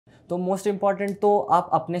तो most important तो आप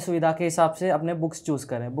अपने सुविधा के हिसाब से अपने बुक्स चूज़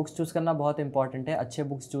करें। बुक्स चूज़ करना बहुत इंपॉर्टेंट है, अच्छे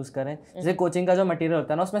बुक्स चूज़ करें। जैसे कोचिंग का जो मटेरियल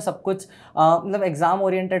होता है ना, उसमें सब कुछ मतलब एग्जाम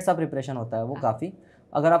ओरिएंटेड सा प्रिपरेशन होता है वो काफ़ी।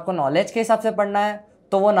 अगर आपको नॉलेज के हिसाब से पढ़ना है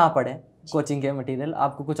तो वो ना पढ़ें कोचिंग के मटेरियल,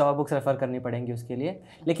 आपको कुछ और बुक्स रेफर करनी पड़ेंगी उसके लिए।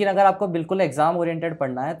 लेकिन अगर आपको बिल्कुल एग्जाम ओरिएंटेड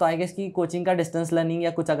पढ़ना है तो आई गेस कि कोचिंग का डिस्टेंस लर्निंग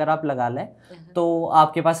या कुछ अगर आप लगा लें तो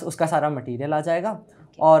आपके पास उसका सारा मटेरियल आ जाएगा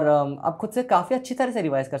और आप खुद से काफ़ी अच्छी तरह से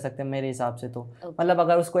रिवाइज कर सकते हैं मेरे हिसाब से। तो मतलब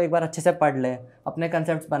अगर उसको एक बार अच्छे से पढ़ लें, अपने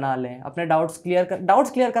कंसेप्ट्स बना लें, अपने डाउट्स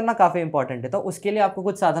क्लियर करना काफ़ी इंपॉर्टेंट है। तो उसके लिए आपको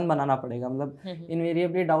कुछ साधन बनाना पड़ेगा, मतलब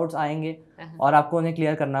इनवेरिएबली डाउट्स आएंगे और आपको उन्हें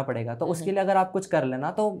क्लियर करना पड़ेगा। तो उसके लिए अगर आप कुछ कर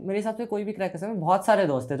लेना तो मेरे हिसाब से कोई भी क्रैक कर सकते हैं। बहुत सारे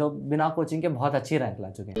दोस्त हैं जो बिना कोचिंग के बहुत अच्छी रैंक ला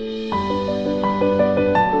चुके हैं।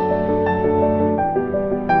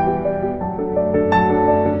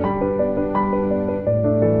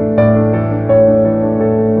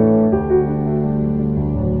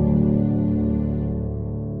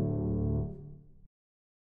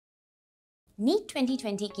 नीट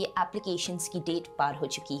 2020 की एप्लीकेशंस की डेट पार हो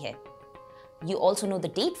चुकी है। You also know the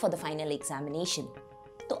date for the final examination.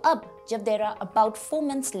 तो अब जब there are about 4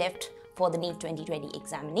 months left for the NEET 2020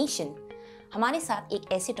 examination, हमारे साथ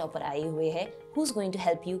एक ऐसे टॉपर आए हुए हैं who is going to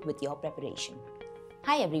help you with your preparation.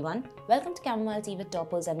 Hi everyone, welcome to Chamomile Tea with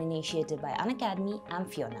Toppers initiated by Unacademy. I'm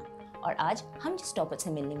Fiona. और आज हम जिस टॉपर से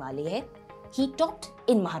मिलने वाले हैं, he topped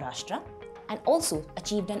in Maharashtra and also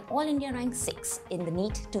achieved an All India rank 6 in the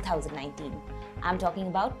NEET 2019. I'm talking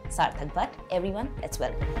about Sarthak Bhat. Everyone, let's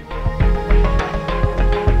welcome.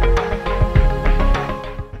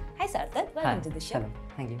 Hi Sarthak, welcome to the show. Hello,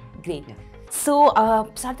 thank you. Great. So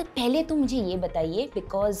Sarthak, पहले तो मुझे ये बताइए,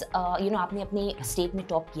 because you know आपने अपने state में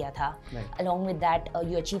top किया था, along with that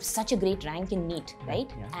you achieved such a great rank in NEET,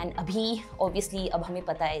 right? And अभी obviously अब हमें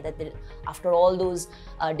पता है that after all those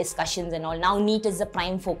discussions and all, now NEET is the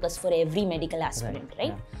prime focus for every medical aspirant,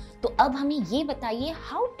 right? तो अब हमें ये बताइए,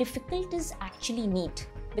 how difficult is actually NEET?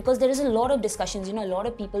 Because there is a lot of discussions, you know, a lot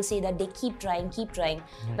of people say that they keep trying,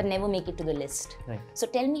 but never make it to the list. Right.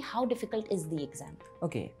 So tell me, how difficult is the exam?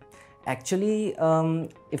 Okay. Actually,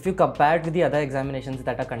 if you compare with the other examinations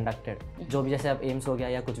that are conducted, जो भी जैसे अब AIIMS हो गया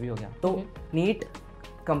या कुछ भी हो गया, तो नीट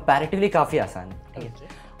कंपैरेटिवली काफ़ी आसान है, ठीक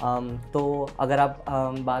है। तो अगर आप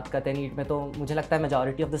बात करते हैं नीट में, तो मुझे लगता है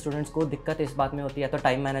मेजॉरिटी ऑफ द स्टूडेंट्स को दिक्कत इस बात में होती है, तो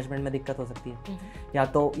टाइम मैनेजमेंट में दिक्कत हो सकती है, या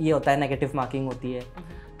तो ये होता है नेगेटिव मार्किंग होती है,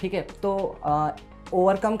 ठीक है। तो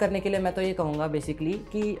ओवरकम करने के लिए मैं तो ये कहूँगा बेसिकली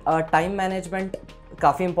कि टाइम मैनेजमेंट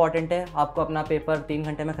काफ़ी इंपॉर्टेंट है। आपको अपना पेपर 3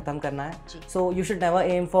 घंटे में ख़त्म करना है, so you should never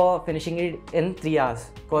M for finishing it in 3 hours,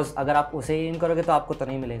 because अगर आप उसे एम करोगे तो आपको तो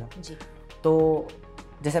नहीं मिलेगा। तो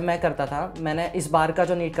जैसे मैं करता था, मैंने इस बार का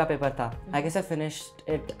जो नीट का पेपर था, आई कैसे फिनिश्ड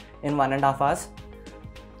इट इन 1.5 hours,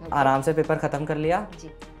 आराम से पेपर ख़त्म कर लिया।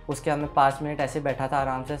 उसके बाद मैं 5 मिनट ऐसे बैठा था,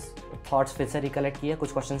 आराम से थॉट्स फिर से रिकलेक्ट किए,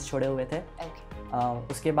 कुछ क्वेश्चंस छोड़े हुए थे।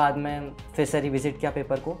 उसके बाद मैं फिर से रिविजिट किया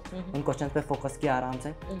पेपर को, उन क्वेश्चन पे फोकस किया आराम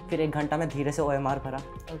से, फिर 1 घंटा में धीरे से OMR भरा।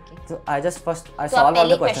 तो I just first I solve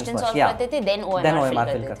all the questions first, या देन OMR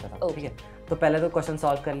फिल करता था, ठीक है। तो पहले तो क्वेश्चन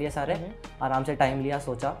सॉल्व कर लिए सारे, आराम से टाइम लिया,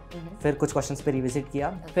 सोचा, फिर कुछ क्वेश्चंस पे रिविजिट किया,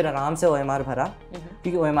 फिर आराम से OMR भरा,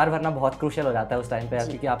 क्योंकि OMR भरना बहुत क्रूशियल हो जाता है उस टाइम पे,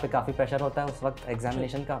 क्योंकि आप पे काफ़ी प्रेशर होता है उस वक्त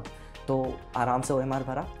एग्जामिनेशन का। तो आराम से OMR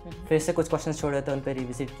भरा, फिर से कुछ क्वेश्चंस छोड़े थे, उन पर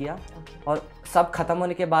रिविजिट किया, और सब खत्म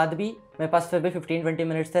होने के बाद भी मेरे पास फिर भी 15-20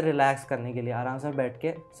 मिनट्स थे रिलैक्स करने के लिए। आराम से बैठ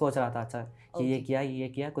के सोच रहा था, अच्छा कि ये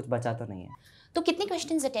किया, कुछ बचा तो नहीं है। तो कितने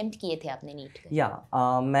क्वेश्चंस अटेम्प्ट किए थे आपने नीट के?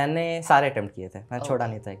 मैंने सारे अटेम्प्ट किए थे, मैंने छोड़ा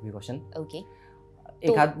नहीं था एक भी क्वेश्चन।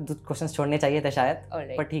 एक आध क्वेश्चन छोड़ने चाहिए थे शायद,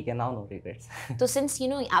 पर ठीक है, नाउ नो रिग्रेट्स। तो सिंस यू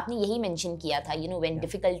नो आपने यही मेंशन किया था, you know when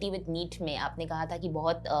difficulty with NEET में आपने कहा था कि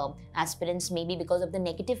बहुत aspirants may be because of the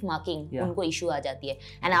negative marking उनको इशू आ जाती है,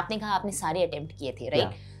 एंड आपने कहा आपने सारे अटेम्प्ट किए थे,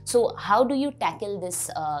 right? So how do you tackle this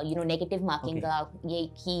you know negative marking का, ये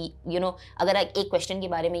कि यू नो अगर एक क्वेश्चन के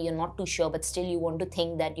बारे में you are not to sure but still you want to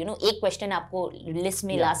think that you know एक क्वेश्चन आपको लिस्ट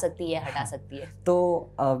में ला सकती है, हटा सकती है। तो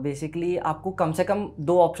बेसिकली आपको कम से कम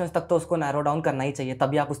 2 ऑप्शंस तक तो उसको नैरो डाउन करना ही चाहिए,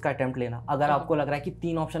 तभी आप उसका अटेम्प्ट लेना। अगर आपको लग रहा है कि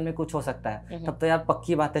 3 ऑप्शन में कुछ हो सकता है, तब तो यार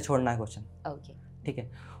पक्की बात है, छोड़ना है क्वेश्चन, ठीक है।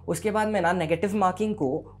 उसके बाद में ना नेगेटिव मार्किंग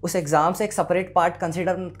को उस एग्जाम से एक सेपरेट पार्ट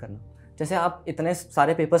कंसीडर मत करना। जैसे आप इतने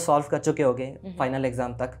सारे पेपर सॉल्व कर चुके होगे फाइनल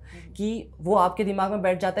एग्जाम तक, कि वो आपके दिमाग में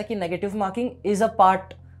बैठ जाता है कि negative marking is a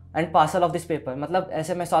part and parcel of this paper. मतलब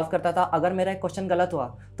ऐसे मैं सॉल्व करता था, अगर मेरा एक क्वेश्चन गलत हुआ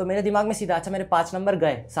तो मेरे दिमाग में सीधा, अच्छा मेरे 5 नंबर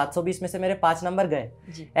गए, 720 में से मेरे 5 नंबर गए।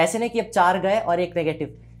 ऐसे नहीं कि अब 4 गए और 1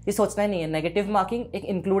 नेगेटिव, ये सोचना ही नहीं है। नेगेटिव मार्किंग एक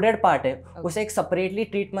इंक्लूडेड पार्ट है, उसे एक सेपरेटली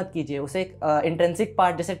ट्रीट मत कीजिए, उसे एक इंट्रिंसिक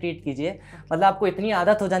पार्ट जैसे ट्रीट कीजिए। मतलब आपको इतनी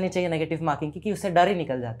आदत हो जानी चाहिए नेगेटिव मार्किंग की कि उससे डर ही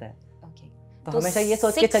निकल जाता है। तो हमेशा ये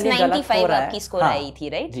सोच के चलिए गलत हो रहा है। आपकी स्कोर आई थी,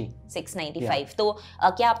 राइट? 695। तो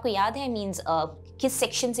क्या आपको याद है, मींस किस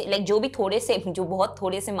सेक्शन से, लाइक जो भी थोड़े से, जो बहुत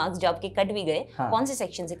थोड़े से मार्क्स जो आपके कट भी गए, हाँ. कौन से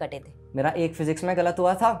सेक्शन से कटे थे? मेरा एक फिजिक्स में गलत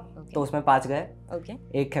हुआ था, तो उसमें 5 गए,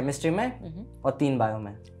 एक केमिस्ट्री में और 3 बायो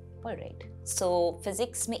में। ऑलराइट, सो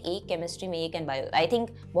फिजिक्स में 1, केमिस्ट्री में 1 एंड बायो। आई थिंक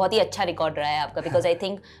बहुत ही अच्छा रिकॉर्ड रहा है आपका, because I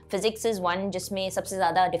think physics is one जिसमें सबसे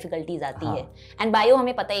ज्यादा डिफिकल्टीज आती है, एंड बायो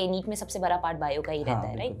हमें पता है नीट में सबसे बड़ा पार्ट बायो का ही रहता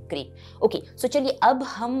है, राइट? Great, okay. सो चलिए अब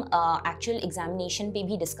हम एक्चुअल एग्जामिनेशन पे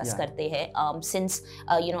भी डिस्कस करते हैं, सिंस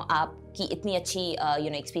यू नो आपकी इतनी अच्छी यू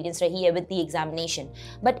नो एक्सपीरियंस रही है विद द एग्जामिनेशन।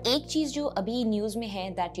 बट एक चीज जो अभी न्यूज में है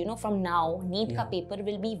that you know from now NEET का paper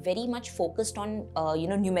will be very much focused on you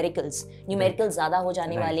know numericals ज्यादा हो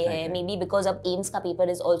जाने वाले हैं, मे बी बिकॉज अब एम्स का paper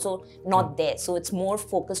is also not there, so it's more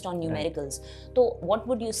focused on numericals. तो what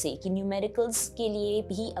would you से कि न्यूमेरिकल्स के लिए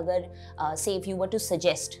भी अगर से if you were to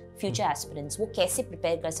suggest future aspirants, वो कैसे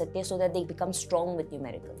प्रिपेयर कर सकते हैं so that they become strong with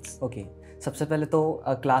numericals? Okay, सबसे पहले तो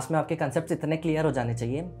क्लास में आपके कंसेप्ट्स इतने क्लियर हो जाने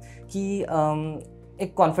चाहिए कि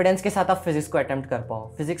एक कॉन्फिडेंस के साथ आप फिजिक्स को अटेम्प्ट कर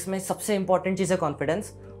पाओ। फिजिक्स में सबसे इंपॉर्टेंट चीज़ है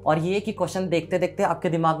कॉन्फिडेंस, और ये कि क्वेश्चन देखते देखते आपके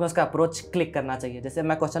दिमाग में उसका अप्रोच क्लिक करना चाहिए। जैसे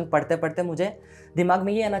मैं क्वेश्चन पढ़ते पढ़ते मुझे दिमाग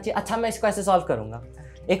में ये आना चाहिए, अच्छा मैं इसको ऐसे सॉल्व करूँगा।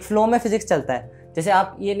 एक फ्लो में फिजिक्स चलता है, जैसे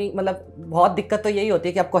आप ये नहीं, मतलब बहुत दिक्कत तो यही होती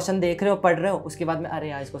है कि आप क्वेश्चन देख रहे हो, पढ़ रहे हो, उसके बाद में अरे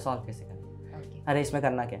यार इसको सॉल्व कैसे करना, अरे इसमें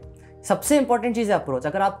करना क्या। सबसे इंपॉर्टेंट चीज़ है अप्रोच।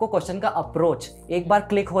 अगर आपको क्वेश्चन का अप्रोच एक बार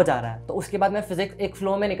क्लिक हो जा रहा है तो उसके बाद में फिजिक्स एक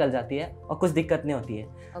फ्लो में निकल जाती है और कुछ दिक्कत नहीं होती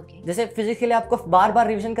है। जैसे फिजिक्स के लिए आपको बार बार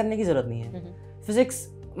रिवीजन करने की जरूरत नहीं है। फिजिक्स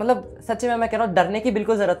मतलब सच्ची में मैं कह रहा हूँ, डरने की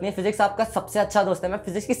बिल्कुल जरूरत नहीं है। फिजिक्स आपका सबसे अच्छा दोस्त है। मैं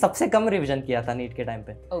फिजिक्स की सबसे कम रिवीजन किया था नीट के टाइम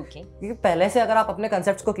पे, क्योंकि पहले से अगर आप अपने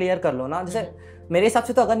कंसेप्ट्स को क्लियर कर लो ना, जैसे मेरे हिसाब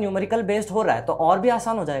से तो अगर न्यूमेरिकल बेस्ड हो रहा है तो और भी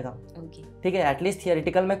आसान हो जाएगा। ठीक है, एटलीस्ट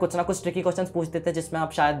थियोरेटिकल में कुछ ना कुछ ट्रिकी क्वेश्चंस पूछ देते हैं जिसमें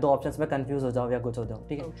आप शायद 2 ऑप्शंस में कंफ्यूज हो जाओ या कुछ हो जाओ।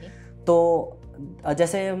 ठीक है, तो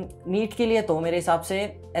जैसे नीट के लिए तो मेरे हिसाब से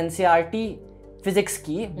एनसीईआरटी फिजिक्स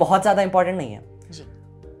की बहुत ज़्यादा इंपॉर्टेंट नहीं है,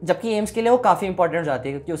 जबकि एम्स के लिए वो काफ़ी इंपॉर्टेंट हो जाती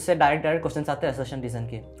है क्योंकि उससे डायरेक्ट क्वेश्चन आते हैं असर्शन रीजन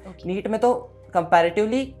के। नीट में तो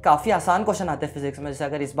कंपैरेटिवली काफ़ी आसान क्वेश्चन आते हैं फिजिक्स में। जैसे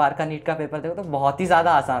अगर इस बार का नीट का पेपर देखो तो बहुत ही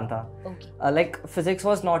ज़्यादा आसान था। Like physics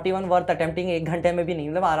was not even worth attempting. 1 घंटे में भी नहीं,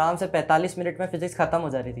 मतलब आराम से 45 मिनट में फिजिक्स खत्म हो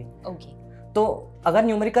जा रही थी। तो अगर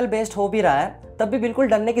न्यूमेरिकल बेस्ड हो भी रहा है तब भी बिल्कुल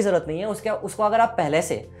डरने की जरूरत नहीं है। उसको अगर आप पहले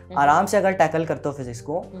से आराम से अगर टैकल करते हो फिजिक्स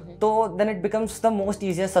को, तो then it becomes the most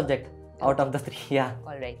easiest subject out of the 3। या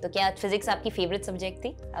ऑलराइट, तो क्या फिजिक्स आपकी फेवरेट सब्जेक्ट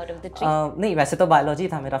थी आउट ऑफ द 3? नहीं, वैसे तो बायोलॉजी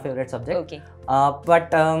था मेरा फेवरेट सब्जेक्ट,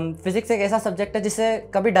 बट फिजिक्स एक ऐसा सब्जेक्ट है जिससे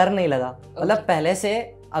कभी डर नहीं लगा। मतलब पहले से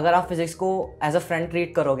अगर आप फिजिक्स को एज अ फ्रेंड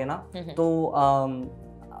ट्रीट करोगे ना, तो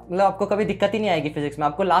मतलब आपको कभी दिक्कत ही नहीं आएगी फिजिक्स में।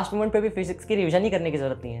 आपको लास्ट मोमेंट पे भी फिजिक्स की रिवीजन ही करने की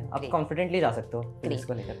जरूरत नहीं है, आप कॉन्फिडेंटली जा सकते हो फिजिक्स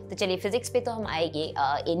को लेकर। तो चलिए फिजिक्स पे तो हम आएंगे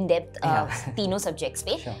इन डेप्थ तीनों सब्जेक्ट्स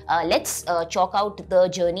पे। Let's chalk out the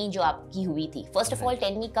journey जो आपकी हुई थी। First of all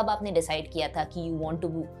tell me, कब आपने डिसाइड किया था कि you want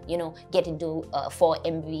to you know get into for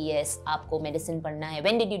MBBS, आपको मेडिसिन पढ़ना है?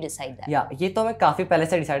 When did you decide that? या ये तो मैं काफी पहले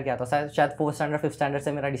से डिसाइड किया था, शायद 4th स्टैंडर्ड 5th स्टैंडर्ड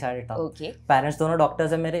से मेरा डिसाइडेड था। पेरेंट्स दोनों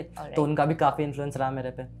डॉक्टर्स हैं मेरे, तो उनका भी काफी इन्फ्लुएंस रहा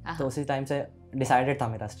मेरे पे, तो उसी टाइम से डिसाइडेड था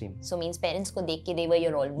मेरा स्ट्रीम। सो मींस पेरेंट्स को देख के दे were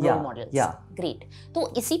your role models. Great. तो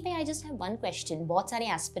इसी पे I just have one question. बहुत सारे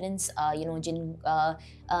एस्पिरेंट्स यू नो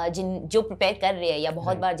जिन जो प्रिपेयर कर रहे हैं या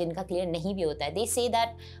बहुत बार जिनका क्लियर नहीं भी होता है, दे से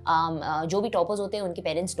दैट जो भी टॉपर्स होते हैं उनके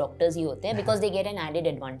पेरेंट्स डॉक्टर्स ही होते हैं because they get an added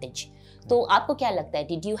advantage. तो आपको क्या लगता है,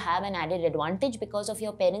 did you have an added advantage because of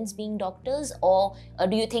your parents being doctors, और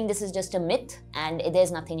do you think this is just a myth and there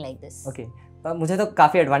is nothing like this? Okay, मुझे तो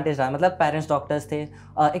काफ़ी advantage रहा। मतलब पेरेंट्स डॉक्टर्स थे,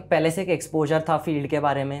 एक पहले से एक एक्सपोजर था फील्ड के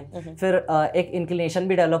बारे में, फिर एक इंक्लिनेशन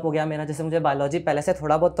भी डेवलप हो गया मेरा। जैसे मुझे बायोलॉजी पहले से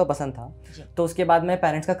थोड़ा बहुत तो पसंद था, तो उसके बाद में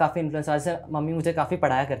पेरेंट्स का काफ़ी इन्फ्लुएंस था। जैसे मम्मी मुझे काफ़ी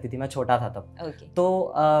पढ़ाया करती थी, मैं छोटा था तब,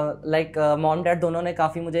 तो लाइक मॉम डैड दोनों ने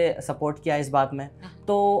काफ़ी मुझे सपोर्ट किया इस बात में।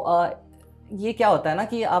 तो ये क्या होता है ना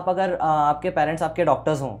कि आप अगर आपके पेरेंट्स आपके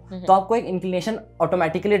डॉक्टर्स हों तो आपको एक इंक्लिनेशन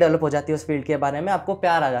ऑटोमेटिकली डेवलप हो जाती है उस फील्ड के बारे में, आपको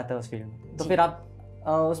प्यार आ जाता है उस फील्ड में, तो फिर आप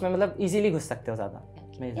उसमें मतलब इजीली घुस सकते हो ज़्यादा।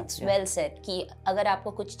 इट्स वेल सेड कि अगर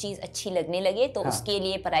आपको कुछ चीज़ अच्छी लगने लगे तो उसके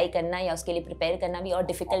लिए पढ़ाई करना या उसके लिए प्रिपेयर करना भी और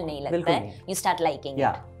डिफिकल्ट नहीं लगता है, you start liking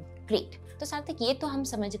it. Great. तो सार्थक, ये तो हम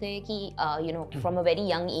समझ गए कि you know from a very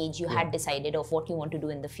young age you had decided of what you want to do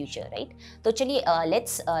in the future, right? तो चलिए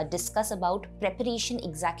let's discuss about preparation.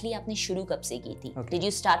 Exactly आपने शुरू कब से की थी? Did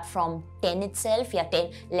you start from 10 itself या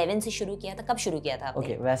 11 से शुरू किया था? कब शुरू किया था आपने?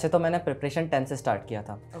 ओके, वैसे तो मैंने प्रिपरेशन 10 से स्टार्ट किया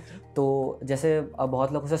था। तो जैसे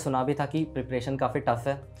बहुत लोगों से सुना भी था कि प्रिपरेशन काफ़ी टफ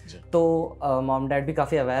है, तो मॉम डैड भी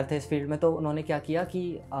काफ़ी अवेयर थे इस फील्ड में, तो उन्होंने क्या किया कि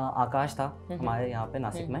आकाश था हमारे यहाँ पे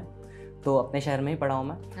नासिक में, तो अपने शहर में ही पढ़ा हूँ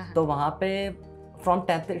मैं, तो वहाँ पे from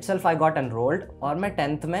 10th itself I got enrolled, और मैं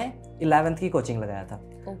 10th में 11th की कोचिंग लगाया था।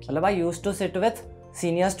 मतलब I used to sit with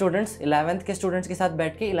senior students, 11th के स्टूडेंट्स के साथ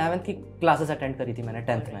बैठ के 11th की क्लासेस अटेंड करी थी मैंने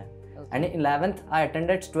 10th में, and in 11th I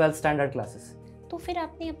attended 12th standard classes. तो फिर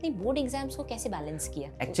आपने अपने बोर्ड एग्जाम्स को कैसे बैलेंस किया?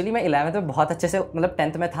 एक्चुअली मैं 11th में बहुत अच्छे से, मतलब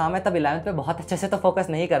 10th में था मैं, तब 11th में बहुत अच्छे से तो फोकस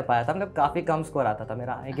नहीं कर पाया था, मतलब काफ़ी कम स्कोर आता था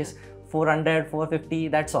मेरा, आई गेस 400 450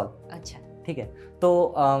 दैट्स ऑल। अच्छा, ठीक है। तो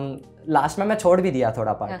लास्ट में मैं छोड़ भी दिया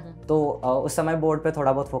थोड़ा पार्ट, तो उस समय बोर्ड पे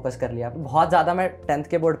थोड़ा बहुत फोकस कर लिया, बहुत ज़्यादा मैं 10th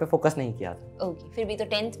के बोर्ड पे फोकस नहीं किया था। ओके, फिर भी तो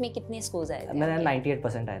 10th में कितने स्कोर्स आए थे? मेरे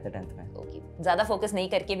 98% आए थे 10th में। ओके, ज़्यादा फोकस नहीं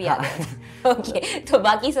करके भी आ गए। ओके, तो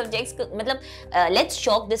बाकी सब्जेक्ट्स मतलब लेट्स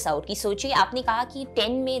चॉक दिस आउट कि सोचिए आपने कहा कि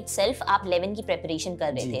 10 में इटसेल्फ आप 11 की प्रिपरेशन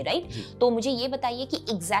कर रहे थे, राइट? तो मुझे ये बताइए कि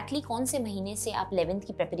एग्जैक्टली कौन से महीने से आप 11th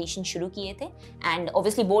की प्रिपरेशन शुरू किए थे? एंड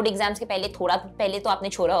ऑब्वियसली बोर्ड एग्जाम्स के पहले थोड़ा पहले तो आपने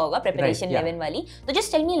छोड़ा होगा प्रिपरेशन 11 वाली, तो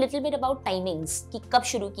just tell me little bit about timings कि कब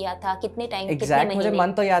शुरू किया था, कितने टाइम, कितने महीने? मुझे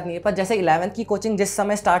मन तो याद नहीं है, पर जैसे 11th की कोचिंग जिस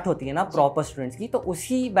समय स्टार्ट होती है ना प्रॉपर स्टूडेंट्स की, तो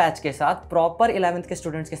उसी बैच के साथ प्रॉपर 11th के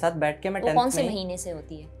स्टूडेंट्स के साथ बैठ के मैं 10th में, कौन से महीने से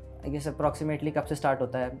होती है? आई गेस अप्रॉक्सीमेटली कब से स्टार्ट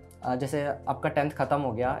होता है, जैसे आपका 10th खत्म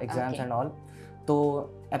हो गया एग्जाम्स एंड ऑल, तो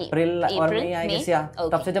अप्रैल और मई आई गेस, या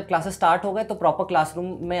तब से जब क्लासेस स्टार्ट हो गए तो प्रॉपर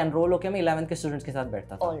क्लासरूम में एनरोल होकर मैं 11th के स्टूडेंट्स के साथ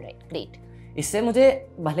बैठता था। Alright, great. इससे मुझे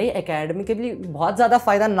भले ही एकेडमी के लिए बहुत ज़्यादा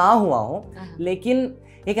फायदा ना हुआ हो, लेकिन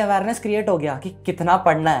एक अवेयरनेस क्रिएट हो गया कि कितना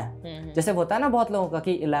पढ़ना है। जैसे होता है ना बहुत लोगों का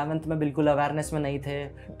कि 11th में बिल्कुल अवेयरनेस में नहीं थे,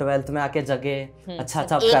 12th में आके जगे अच्छा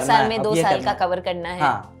करना है, एक साल में 2 साल का कवर करना है।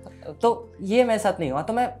 हाँ, तो ये मेरे साथ नहीं हुआ।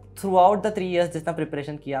 तो मैं थ्रू आउट द 3 इयर्स जितना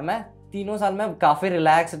प्रिपरेशन किया, मैं 3 साल में काफ़ी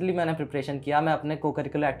रिलैक्सडली मैंने प्रिपरेशन किया। मैं अपने को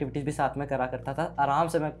करिकुलर एक्टिविटीज भी साथ में करा करता था, आराम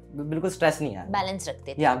से, मैं बिल्कुल स्ट्रेस नहीं आया, बैलेंस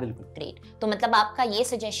रखते थे। या बिल्कुल। ग्रेट। तो मतलब आपका ये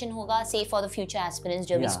सजेशन होगा से फॉर द फ्यूचर एस्पिरेंट्स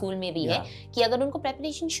जो भी स्कूल में भी है कि अगर उनको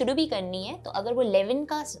प्रिपरेशन शुरू भी करनी है तो अगर वो 11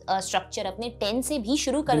 का स्ट्रक्चर अपने 10 से भी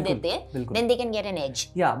शुरू कर देते हैं, then they can get an as.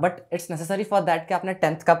 या but it's necessary for that कि आपने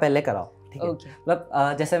 10th का पहले कराओ, ठीक है?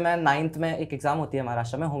 मतलब जैसे मैं 9th में एक एग्जाम होती है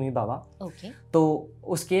महाराष्ट्र में, होमी बाबा, तो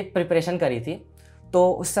उसकी प्रिपरेशन करी थी, तो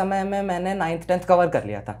उस समय में मैंने 9th 10th कवर कर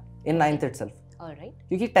लिया था इन 9th इटसेल्फ।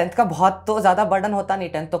 क्योंकि 10th का बहुत तो ज़्यादा बर्डन होता नहीं,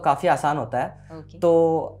 10th तो काफ़ी आसान होता है। तो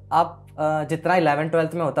आप जितना 11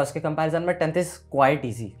 12th में होता है उसके कंपैरिजन में 10th इज क्वाइट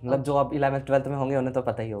इजी, मतलब जो आप 11 12th में होंगे उन्हें तो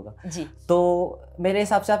पता ही होगा जी। तो मेरे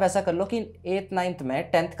हिसाब से आप ऐसा कर लो कि 8th 9th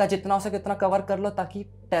में 10th का जितना हो सके उतना कवर कर लो, ताकि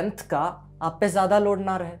 10th का आप पे ज़्यादा लोड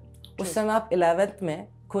ना रहे। उस समय आप 11th में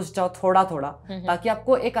खुश जाओ थोड़ा थोड़ा, ताकि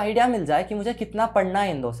आपको एक आइडिया मिल जाए कि मुझे कितना पढ़ना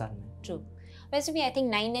है इन 2 साल में। ट्रू। वैसे भी आई थिंक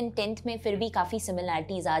 9 एंड 10th में फिर भी काफ़ी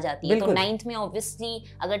सिमिलैरिटीज आ जाती है। तो 9th में ऑब्वियसली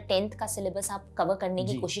अगर 10th का सिलेबस आप कवर करने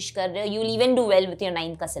की कोशिश कर रहे हो, you will even do well with your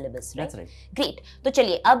 9th का सिलेबस, राइट? ग्रेट। तो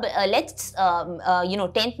चलिए अब लेट्स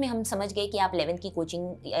 10th में हम समझ गए कि आप 11th की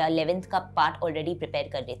कोचिंग 11th का पार्ट ऑलरेडी प्रिपेयर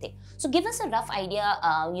कर रहे थे। So give us a rough idea,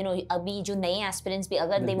 अभी जो नए एस्पिरेंट्स भी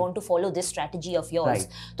अगर they want to follow this strategy of yours,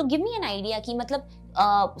 तो गिव मी एन आइडिया कि मतलब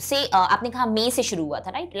से आपने कहा मई से शुरू हुआ था,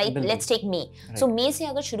 राइट? लाइक लेट्स टेक मई। सो मई से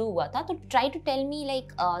अगर शुरू हुआ था तो try to tell me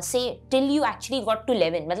like से till you actually got to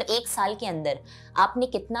 11, मतलब 1 साल के अंदर आपने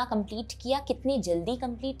कितना कंप्लीट किया, कितने जल्दी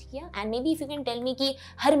कंप्लीट किया, and may be if you can tell me कि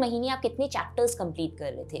हर महीने आप कितने चैप्टर्स कंप्लीट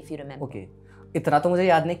कर रहे थे, इफ यू रिमेंबर। ओके, इतना तो मुझे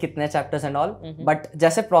याद नहीं कितने चैप्टर्स एंड ऑल, बट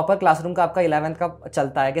जैसे प्रॉपर क्लासरूम का आपका 11th का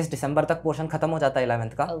चलता है कि दिसंबर तक पोर्शन खत्म हो जाता है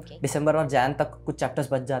 11th का, दिसंबर और जैन तक कुछ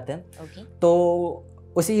चैप्टर्स बच जाते हैं। तो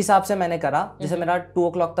उसी हिसाब से मैंने करा। जैसे मेरा 2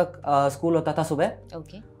 o'clock तक स्कूल होता था सुबह,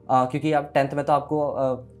 क्योंकि अब 10th में तो आपको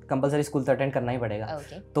कंपलसरी स्कूल तो अटेंड करना ही पड़ेगा।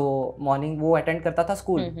 तो मॉर्निंग वो अटेंड करता था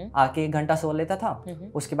स्कूल, आके 1 घंटा सो लेता था।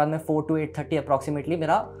 उसके बाद में 4 to 8:30 अप्रॉक्सीमेटली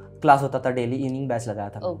मेरा क्लास होता था, डेली इवनिंग बैच लगाया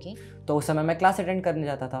था। तो उस समय मैं क्लास अटेंड करने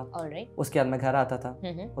जाता था, उसके बाद मैं घर आता था।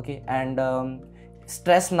 ओके, एंड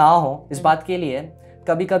स्ट्रेस ना हो इस बात के लिए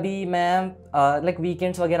कभी कभी मैं लाइक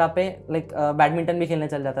वीकेंड्स वगैरह पे लाइक बैडमिंटन भी खेलने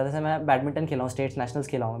चल जाता था। जैसे मैं बैडमिंटन खेला हूँ, स्टेट्स नेशनल्स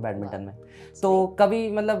खेला हूँ मैं बैडमिंटन में। तो कभी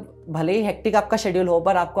मतलब भले ही हेक्टिक आपका शेड्यूल हो,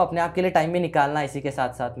 पर आपको अपने आप के लिए टाइम भी निकालना है इसी के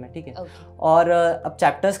साथ साथ में, ठीक है? और अब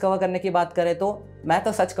चैप्टर्स कवर करने की बात करें तो मैं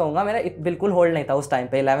तो सच कहूँगा मेरा बिल्कुल होल्ड नहीं था उस टाइम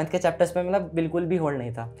पे। 11th के चैप्टर्स पे मतलब बिल्कुल भी होल्ड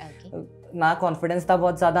नहीं था, ना कॉन्फिडेंस था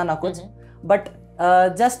बहुत ज़्यादा ना कुछ, बट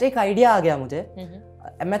जस्ट एक आइडिया आ गया मुझे।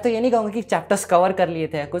 मैं तो ये नहीं कहूँगा कि चैप्टर्स कवर कर लिए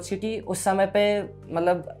थे कुछ, क्योंकि उस समय पे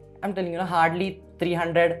मतलब आई एम टेलिंग यू ना हार्डली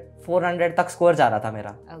 300 400 तक स्कोर जा रहा था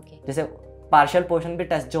मेरा। जैसे पार्शियल पोर्शन भी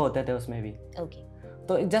टेस्ट जो होते थे उसमें भी।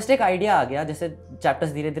 तो जस्ट एक आइडिया आ गया, जैसे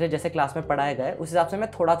चैप्टर्स धीरे धीरे जैसे क्लास में पढ़ाए गए उस हिसाब से मैं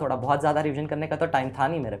थोड़ा थोड़ा, बहुत ज़्यादा रिविजन करने का तो टाइम था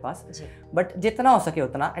नहीं मेरे पास, बट जितना हो सके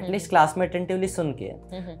उतना एटलीस्ट क्लास में अटेंटिवली सुन के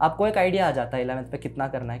आपको एक आइडिया आ जाता है 11th पे कितना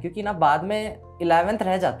करना है। क्योंकि ना बाद में 11th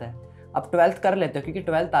रह जाता है, आप 12th कर लेते हो, क्योंकि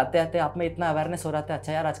 12th आते आते आप में इतना अवेयरनेस हो रहा था,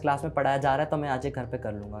 अच्छा यार आज क्लास में पढ़ाया जा रहा है तो मैं आज एक घर पे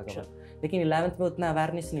कर लूँगा कवर। लेकिन 11th में उतना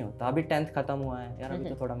अवेयरनेस नहीं होता। अभी 10th खत्म हुआ है यार, अभी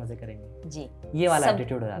तो थोड़ा मजे करेंगे जी, ये वाला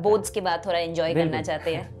एटीट्यूड हो जाता है। बोर्ड्स के बाद थोड़ा एंजॉय करना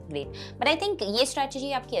चाहते हैं। ग्रेट, बट आई थिंक ये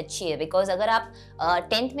स्ट्रेटजी आपकी अच्छी है, बिकॉज अगर आप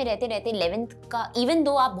 10th में रहते रहते 11th का, इवन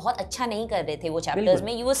दो आप बहुत अच्छा नहीं कर रहे थे वो चैप्टर्स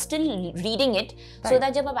में, you were still reading it, so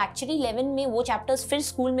that जब आप एक्चुअली 11 में वो चैप्टर्स फिर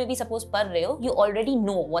स्कूल में भी सपोज पढ़ रहे हो, you already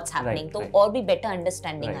know what's happening, तो और भी बेटर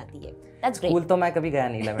अंडरस्टैंडिंग आती है। That's great. स्कूल तो मैं कभी गया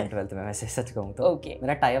नहीं 11th 12th में, वैसे सच कहूँ तो। Okay.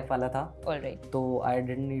 मेरा टाई अप वाला था। Alright. तो I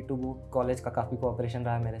didn't need to go college का, काफी कोऑपरेशन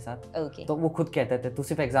रहा मेरे साथ। Okay. तो वो खुद कहते थे तू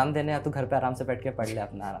सिर्फ एग्जाम देने या तू घर पे आराम से बैठ के पढ़ ले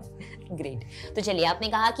अपना आराम। ग्रेट, तो चलिए आपने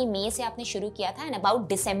कहा कि मई से आपने शुरू किया था एंड अबाउट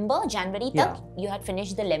दिसंबर जनवरी तक यू हैड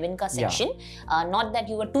फिनिश्ड द 11 का section, not that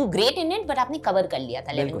you were to great in it, but आपने कवर कर लिया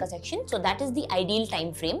था 11 का section, so that is the ideal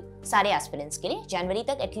time frame सारे एस्पिरेंट्स के लिए, जनवरी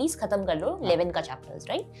तक एटलीस्ट खत्म कर लो 11 का चैप्टर्स,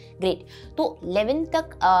 राइट? ग्रेट, तो 11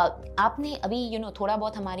 तक आपने अभी यू नो थोड़ा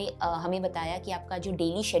बहुत हमें बताया कि आपका जो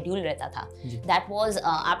डेली शेड्यूल रहता था दैट वाज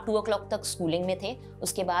आप 2 o'clock तक स्कूलिंग में थे,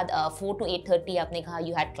 उसके बाद 4 to 8:30 आपने कहा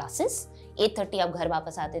यू हैड क्लासेस, 8:30 आप घर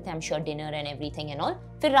वापस आते थे, I am sure dinner and everything and all,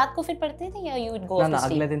 फिर रात को फिर पढ़ते थे या you would go of to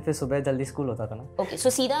sleep? अगले दिन फिर सुबह जल्दी स्कूल होता था ना। ओके, सो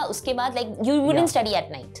सीधा उसके बाद like you wouldn't study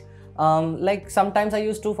at night? Like sometimes I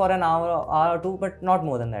used to for an hour or two, but not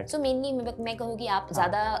more than that. So mainly मैं कहूँगी आप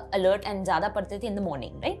ज़्यादा alert and ज़्यादा पढ़ते थे in the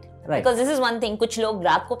morning, right? Right. Because this is one thing, कुछ लोग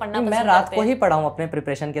रात को पढ़ना पसंद करते हैं। मैं रात को ही पढ़ा हूँ अपने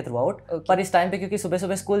प्रिपरेशन के थ्रू आउट, पर इस टाइम पे क्योंकि सुबह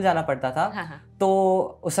सुबह स्कूल जाना पड़ता था, तो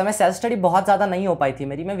उस समय सेल्फ स्टडी बहुत ज़्यादा नहीं हो पाई थी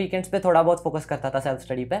मेरी। मैं वीकेंड्स पे थोड़ा बहुत फोकस करता था सेल्फ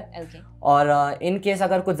स्टडी पे, और इन केस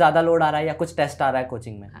अगर कुछ ज़्यादा लोड आ रहा है या कुछ टेस्ट आ रहा है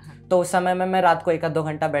कोचिंग में, तो उस समय में मैं रात को 1-2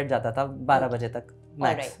 घंटा बैठ जाता था 12 बजे तक।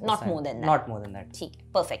 Not more than that. Not more than that. ठीक है,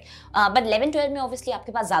 perfect. But 11-12 में obviously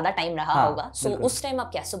आपके पास ज़्यादा टाइम रहा होगा, so उस टाइम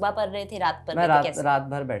आप क्या सुबह पढ़ रहे थे, रात पढ़ रहे थे, कैसे? रात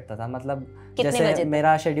भर बैठता था, मतलब जैसे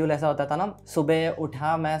मेरा शेड्यूल ऐसा होता था ना, सुबह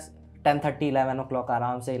उठा मैं 10:30-11 o'clock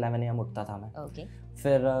आराम से 11 AM उठता था मैं। Okay.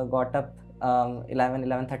 फिर गॉट अप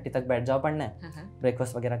 11-11:30 तक बैठ जाओ पढ़ने,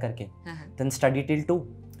 ब्रेकफास्ट वगैरह करके, then study till 2,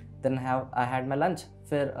 then I had my lunch,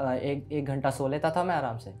 फिर एक घंटा सो लेता था मैं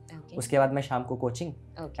आराम से। उसके बाद मैं शाम को कोचिंग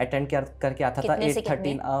अटेंड करके आता था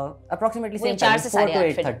 8:30 अप्रोक्सीमेटली सेम टाइम 4 to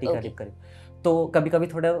 8:30 करीब। तो कभी कभी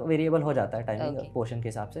थोड़ा वेरिएबल हो जाता है टाइमिंग पोर्शन के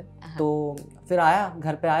हिसाब से। तो फिर आया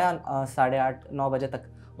घर पे आया 8:30-9 बजे तक,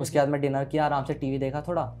 उसके बाद मैं डिनर किया, आराम से टीवी देखा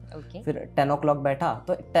थोड़ा, फिर 10 o'clock बैठा,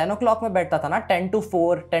 तो 10 o'clock में बैठता था ना 10 to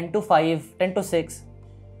 4, 10 to 5, 10 to 6,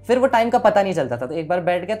 फिर वो टाइम का पता नहीं चलता था। तो एक बार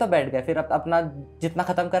बैठ गए तो बैठ गए, फिर अपना जितना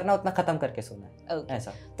खत्म करना है उतना खत्म करके सोना है।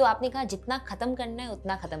 ऐसा। तो आपने कहा जितना खत्म करना है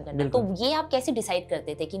उतना खत्म करना है, तो ये आप कैसे डिसाइड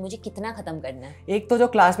करते थे कि मुझे कितना खत्म करना है? एक तो जो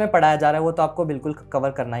क्लास में पढ़ाया जा रहा है वो तो आपको बिल्कुल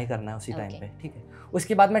कवर करना ही करना है उसी टाइम पे, ठीक है।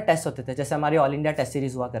 उसके बाद में टेस्ट होते थे, जैसे हमारी ऑल इंडिया टेस्ट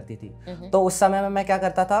सीरीज हुआ करती थी, तो उस समय में मैं क्या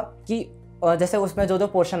करता था कि जैसे उसमें जो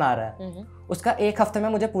पोर्शन आ रहा है उसका 1 हफ्ते में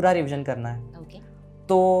मुझे पूरा रिविजन करना है।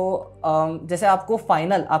 तो जैसे आपको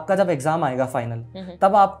फाइनल, आपका जब एग्जाम आएगा फाइनल,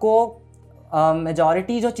 तब आपको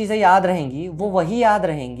मेजॉरिटी जो चीज़ें याद रहेंगी वो वही याद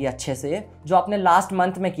रहेंगी अच्छे से जो आपने लास्ट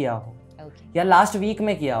मंथ में किया हो या लास्ट वीक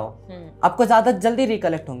में किया हो, आपको ज़्यादा जल्दी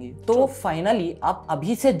रिकलेक्ट होंगी। तो फाइनली आप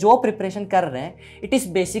अभी से जो प्रिपरेशन कर रहे हैं, it is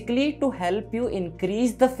basically to help you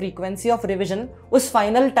increase the frequency of revision उस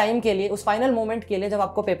फाइनल टाइम के लिए, उस फाइनल मोमेंट के लिए जब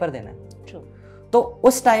आपको पेपर देना है। तो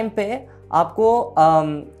उस टाइम पे आपको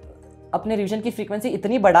अपने रिवीजन की फ्रीक्वेंसी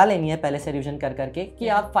इतनी बढ़ा लेनी है पहले से रिवीजन कर करके कि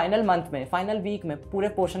आप फाइनल मंथ में, फाइनल वीक में पूरे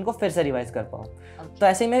पोर्शन को फिर से रिवाइज कर पाओ। तो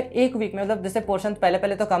ऐसे ही मैं एक वीक में, मतलब जैसे पोर्शन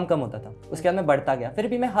पहले तो कम होता था, उसके बाद में बढ़ता गया, फिर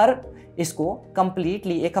भी मैं हर इसको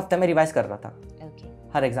कंप्लीटली 1 हफ्ते में रिवाइज कर रहा था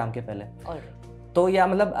हर एग्जाम के पहले। तो या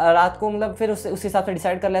मतलब रात को, मतलब फिर उस हिसाब से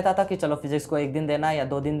डिसाइड कर लेता था कि चलो फिजिक्स को 1 दिन देना है या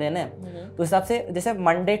 2 दिन देने हैं। तो उस हिसाब से जैसे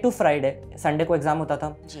मंडे टू फ्राइडे, संडे को एग्जाम होता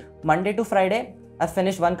था, Monday to Friday I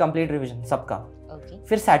finish 1 complete revision सबका।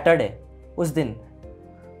 फिर सैटरडे उस दिन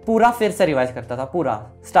पूरा फिर से रिवाइज करता था, पूरा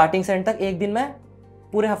स्टार्टिंग से एंड तक। एक दिन में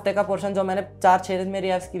पूरे हफ्ते का पोर्शन जो मैंने 4-6 दिन में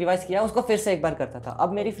रिवाइज किया उसको फिर से एक बार करता था।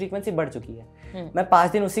 अब मेरी फ्रीक्वेंसी बढ़ चुकी है, मैं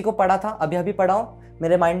 5 दिन उसी को पढ़ा था, अभी पढ़ा हूँ,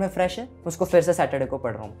 मेरे माइंड में फ्रेश है, उसको फिर से सैटरडे को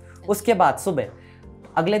पढ़ रहा हूँ। उसके बाद सुबह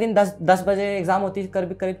अगले दिन 10 बजे एग्जाम होती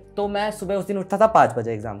करीब, तो मैं सुबह उस दिन उठता था 5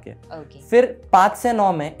 बजे एग्जाम के। फिर 5 से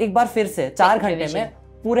 9 में एक बार फिर से 4 घंटे में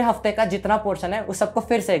पूरे हफ्ते का जितना पोर्शन है उस सबको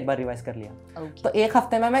फिर से एक बार रिवाइज कर लिया। तो 1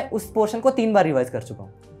 हफ्ते में मैं उस पोर्शन को 3 बार रिवाइज कर चुका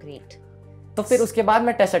हूँ। ग्रेट। तो फिर उसके बाद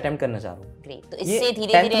मैं टेस्ट अटेम्प्ट करना चाह रहा हूँ। ग्रेट। तो इससे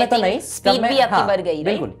धीरे-धीरे तो नहीं, स्पीड भी आपकी बढ़ गई,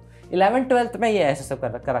 बिल्कुल। 11th-12th में ये ऐसे सब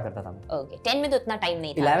करा करता था मैं। ओके, 10 में तो इतना टाइम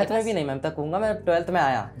नहीं था। 11th में भी नहीं, मैं तक कहूंगा, मैं 12th में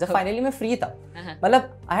आया जब फाइनली मैं फ्री था।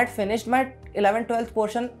 मतलब I had finished my 11th-12th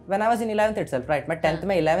portion when I was in 11th itself, right. मैं 10th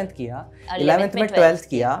में 11th किया, 11th में 12th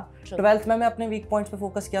किया, 12th में मैं अपने वीक पॉइंट्स पे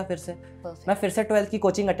फोकस किया फिर से। मैं फिर से 12th की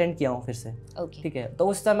कोचिंग अटेंड किया हूँ फिर से, ठीक है। तो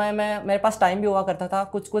उस समय मेरे पास टाइम भी हुआ करता था,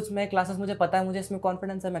 कुछ मैं क्लासेस, मुझे पता है, मुझे इसमें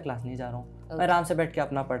कॉन्फिडेंस है, मैं क्लास नहीं जा रहा हूँ, मैं आराम से बैठ के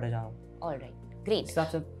अपना पढ़ जा रहा हूँ। Alright, great. हिसाब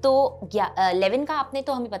से। तो 11 का आपने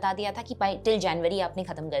तो हमें बता दिया था कि टिल जनवरी आपने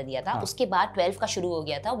खत्म कर दिया था। उसके बाद 12 का शुरू हो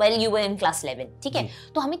गया था when you were in class 11, ठीक है।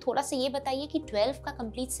 तो हमें थोड़ा सा ये बताइए कि 12 का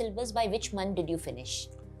complete syllabus by which month did you finish?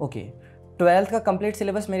 Okay, 12 का कंप्लीट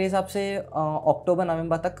सिलेबस मेरे हिसाब से अक्टूबर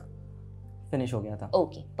नवंबर तक फिनिश हो गया था।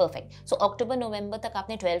 Okay, perfect. सो अक्टूबर नवंबर तक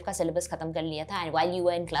आपने 12 का सिलेबस खत्म कर लिया था and while you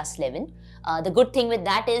were in class 11। The good thing with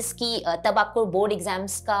that is कि तब आपको बोर्ड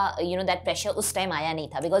एग्जाम्स का दैट प्रेशर उस टाइम आया नहीं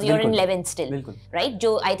था because you are in 11 still, right?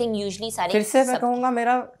 जो आई थिंक यूजुअली सारे, फिर से मैं कहूँगा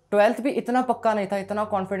मेरा 12th भी इतना पक्का नहीं था, इतना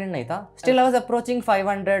कॉन्फिडेंट नहीं था। Still I was approaching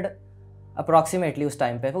 500 approximately उस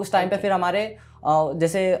टाइम पे। फिर हमारे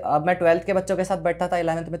जैसे अब मैं 12th के बच्चों के साथ बैठता था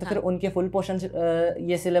 11th में, तो फिर उनके फुल पोर्शन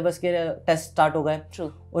ये सिलेबस के टेस्ट स्टार्ट हो गए।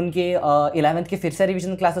 उनके 11th के फिर से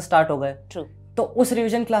रिवीजन क्लासेस स्टार्ट हो गए। तो उस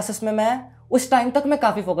रिवीजन क्लासेस में मैं उस टाइम तक मैं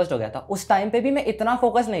काफ़ी फोकस्ड हो गया था। उस टाइम पे भी मैं इतना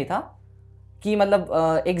फोकस नहीं था कि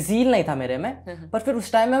मतलब एक ज़ील नहीं था मेरे में, पर फिर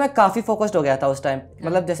उस टाइम में मैं काफ़ी फोकस्ड हो गया था उस टाइम।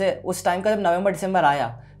 मतलब जैसे उस टाइम का जब नवंबर दिसंबर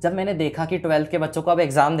आया, जब मैंने देखा कि 12th के बच्चों को अब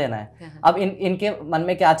एग्जाम देना है, अब इनके मन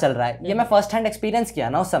में क्या चल रहा है, ये मैं फर्स्ट हैंड एक्सपीरियंस किया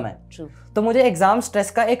ना उस समय। तो मुझे एग्जाम स्ट्रेस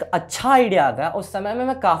का एक अच्छा आइडिया आ गया। उस समय में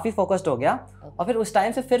मैं काफ़ी फोकस्ड हो गया। और फिर उस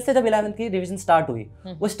टाइम से फिर से जब 11th की रिवीजन स्टार्ट हुई,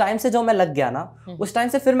 उस टाइम से जो मैं लग गया ना, उस टाइम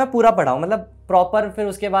से फिर मैं पूरा पढ़ा हूँ, मतलब प्रॉपर। फिर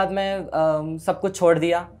उसके बाद मैं सब कुछ छोड़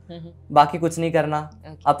दिया, बाकी कुछ नहीं करना।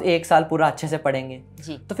 अब 1 साल पूरा अच्छे से पढ़ेंगे।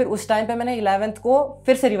 तो फिर उस टाइम पे मैंने 11th को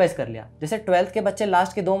फिर से रिवाइज कर लिया। जैसे 12th के बच्चे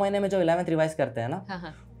लास्ट के 2 महीने में जो 11th रिवाइज करते हैं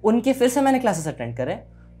ना, उनके फिर से मैंने क्लासेस अटेंड करे।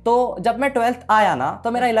 तो जब मैं 12th आया ना,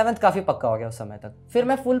 तो मेरा 11th काफ़ी पक्का हो गया उस समय तक। फिर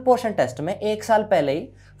मैं फुल पोर्शन टेस्ट में 1 साल पहले ही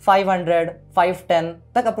 500, 510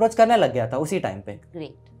 तक अप्रोच करने लग गया था उसी टाइम पे।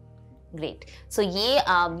 ग्रेट। सो ये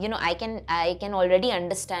आई कैन ऑलरेडी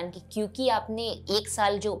अंडरस्टैंड कि क्योंकि आपने 1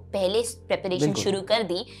 साल जो पहले प्रिपरेशन शुरू कर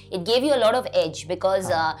दी, it gave you a lot of as because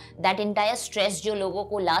that entire stress जो लोगों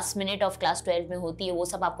को लास्ट मिनट ऑफ क्लास 12 में होती है, वो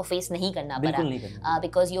सब आपको फेस नहीं करना पड़ा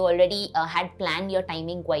because you already had plan your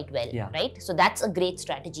timing quite well, right? So that's a great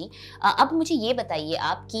strategy. अब मुझे ये बताइए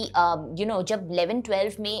आप कि जब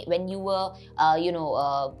 11-12 में when you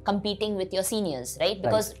were competing with your seniors, right?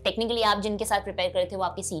 Because technically आप जिनके साथ प्रिपेयर कर रहे थे वो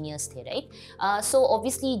आपके सीनियर्स थे, राइट? सो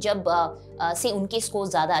ऑब्वियसली जब से उनके स्कोर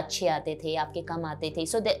ज़्यादा अच्छे आते थे, आपके कम आते थे,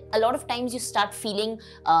 सो a lot of times you start feeling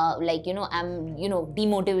like I am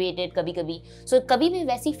demotivated कभी-कभी। सो कभी भी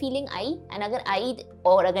वैसी फीलिंग आई? एंड अगर आई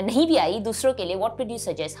और अगर नहीं भी आई दूसरों के लिए, what would you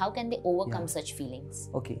suggest? How can they overcome such feelings?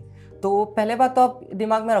 Okay, तो पहले बात तो आप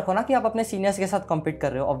दिमाग में रखो ना कि आप अपने सीनियर्स के साथ कम्पीट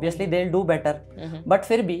कर रहे हो। Obviously they will do better, but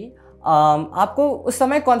फिर भी आपको उस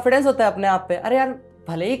समय कॉन्फिडेंस होता है अपने आप पे, अरे यार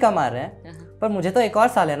भले ही कम आ रहे हैं पर मुझे तो 1 और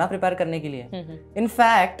साल है ना प्रिपेयर करने के लिए।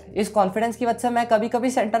 इनफैक्ट इस कॉन्फिडेंस की वजह से मैं कभी कभी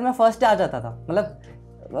सेंटर में फर्स्ट आ जाता था।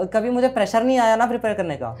 मतलब कभी मुझे प्रेशर नहीं आया ना प्रिपेयर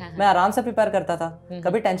करने का, मैं आराम से प्रिपेयर करता था,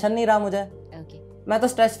 कभी टेंशन नहीं रहा मुझे। मैं तो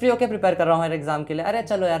स्ट्रेस फ्री होकर प्रिपेयर कर रहा हूँ हर एग्जाम के लिए। अरे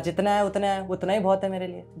चलो यार, जितना है उतना ही बहुत है मेरे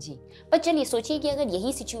लिए। जी, पर चलिए सोचिए कि अगर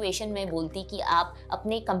यही सिचुएशन में बोलती कि आप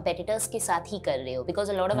अपने कंपेटिटर्स के साथ ही कर रहे हो, because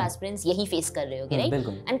a lot of aspirants यही फेस कर रहे होगे, राइट?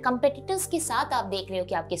 एंड कंपेटिटर्स के साथ आप देख रहे हो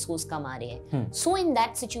कि आपके स्कोर्स कम आ रहे हैं। सो इन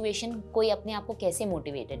दैट सिचुएशन कोई अपने आप को कैसे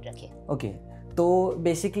मोटिवेटेड रखे? ओके, तो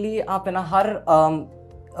बेसिकली आप है ना हर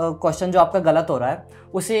क्वेश्चन जो आपका गलत हो रहा है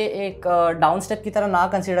उसे एक डाउन स्टेप की तरह ना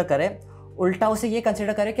कंसिडर करें, उल्टा उसे ये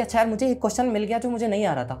कंसिडर करें कि अच्छा यार मुझे एक क्वेश्चन मिल गया जो मुझे नहीं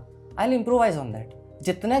आ रहा था, I will improvise on that.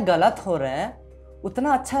 जितने गलत हो रहे हैं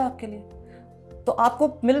उतना अच्छा है आपके लिए। तो आपको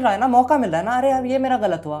मिल रहा है ना, मौका मिल रहा है ना, अरे यार ये मेरा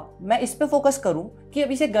गलत हुआ, मैं इस पे फोकस करूं कि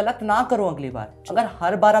अब इसे गलत ना करूं अगली बार। अगर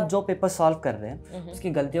हर बार आप जो पेपर सॉल्व कर रहे हैं उसकी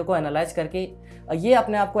गलतियों को एनालाइज करके ये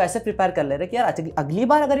अपने आप को ऐसे प्रिपेयर कर ले रहे हैं कि यार अगली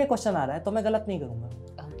बार अगर ये क्वेश्चन आ रहा है तो मैं गलत नहीं करूंगा।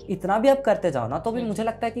 इतना भी आप करते जाओ ना, तो भी मुझे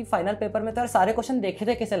लगता है कि फाइनल पेपर में तो सारे क्वेश्चन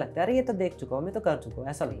देखे कैसे लगते हैं, अरे ये तो देख चुका हूँ, मैं तो कर चुका हूँ,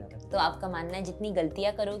 ऐसा लग जाता है। तो आपका मानना है जितनी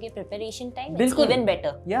गलतियां करोगे preparation time, it's even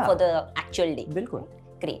better for the actual day. बिल्कुल।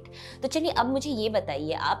 ग्रेट। तो चलिए अब मुझे ये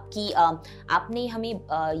बताइए आप कि आपने हमें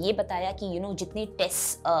ये बताया कि जितने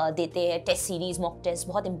टेस्ट देते हैं, टेस्ट सीरीज, मॉक टेस्ट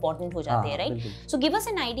बहुत इंपॉर्टेंट हो जाते हैं, right? So give us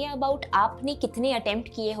an idea about आपने कितने अटेम्प्ट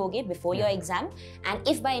किए होंगे before your exam, and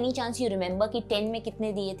if by any chance you remember कि 10 में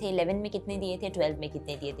कितने दिए थे, 11 में कितने दिए थे, 12 में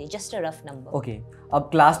कितने दिए थे, just a rough number. Okay, अब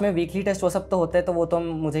क्लास में वीकली टेस्ट वो सब तो होते हैं, तो वो तो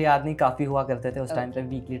मुझे याद नहीं, काफ़ी हुआ करते थे उस टाइम पे।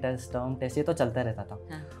 वीकली टेस्ट, टर्म टेस्ट, ये तो चलता रहता था।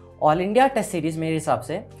 ऑल इंडिया टेस्ट सीरीज मेरे हिसाब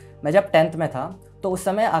से, मैं जब 10th में था तो उस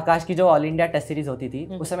समय आकाश की जो ऑल इंडिया टेस्ट सीरीज होती थी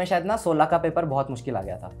उस समय शायद ना 16 का पेपर बहुत मुश्किल आ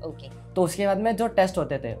गया था। तो उसके बाद में जो टेस्ट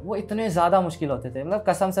होते थे वो इतने ज़्यादा मुश्किल होते थे, मतलब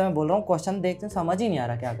कसम से मैं बोल रहा हूँ, क्वेश्चन देखते समझ ही नहीं आ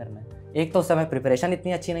रहा क्या करना है। एक तो उस समय प्रिपरेशन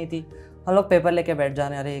इतनी अच्छी नहीं थी, हम लोग पेपर लेके बैठ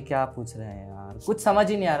जाने, अरे क्या पूछ रहे हैं यार, कुछ समझ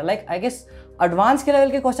ही नहीं आ रहा। लाइक आई गेस एडवांस के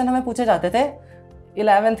लेवल के क्वेश्चन हमें पूछे जाते थे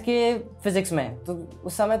 11th के फिजिक्स में। तो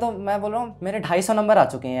उस समय तो मैं बोल रहा हूँ मेरे 250 नंबर आ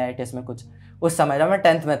चुके हैं IITS में कुछ, उस समय जब मैं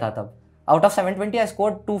 10th में था तब। Out of 720 I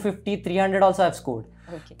scored 250, 300 also I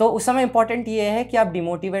scored. तो उस समय इंपॉर्टेंट ये है कि आप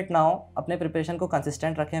डिमोटिवेट ना हो, अपने प्रिपरेशन को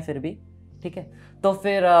कंसिस्टेंट रखें फिर भी, ठीक है। तो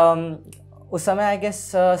फिर उस समय आई गेस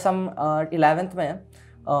सम 11th में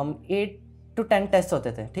 8 to 10 टेस्ट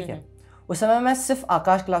होते थे, ठीक है। उस समय मैं सिर्फ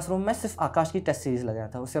आकाश क्लासरूम में सिर्फ आकाश की टेस्ट सीरीज लगाया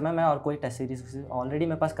था। उस समय मैं और कोई टेस्ट सीरीज, ऑलरेडी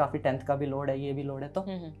मेरे पास काफ़ी 10th का भी लोड है, ये भी लोड है, तो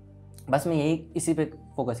बस मैं यही इसी पे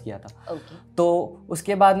फोकस किया था। तो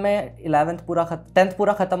उसके बाद में 10th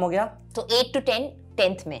पूरा खत्म हो गया। तो 8 to 10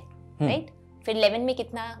 10th में, राइट? फिर 11 में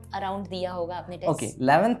कितना अराउंड दिया होगा आपने टेस्ट? ओके,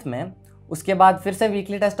 11th में उसके बाद फिर से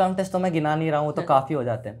वीकली टेस्ट, टर्म टेस्ट तो मैं गिना नहीं रहा हूँ, तो काफ़ी हो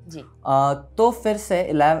जाते हैं जी। तो फिर से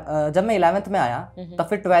जब मैं 11th में आया तब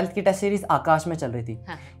फिर 12th की टेस्ट सीरीज आकाश में चल रही थी।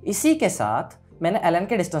 इसी के साथ मैंने एलन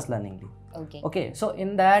के distance learning Lee. Okay, so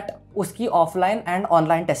in that उसकी offline and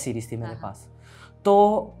online test series थी मेरे पास। तो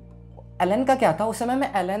एलन का क्या था, उस समय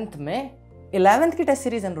मैं 11th में 11th की टेस्ट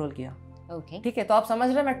सीरीज एनरोल किया, ठीक है। तो आप समझ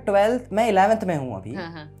रहे मैं 11th में हूँ अभी।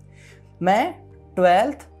 मैं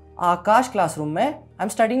 12th आकाश क्लासरूम में I am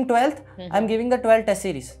studying 12th, I am giving the 12th test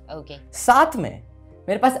series. साथ में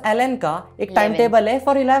मेरे पास एलन का एक टाइम टेबल है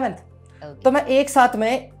फॉर 11th। तो मैं एक साथ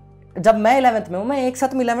में, जब मैं 11th में हूँ, मैं एक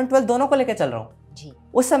साथ में 11th 12th दोनों को लेकर चल रहा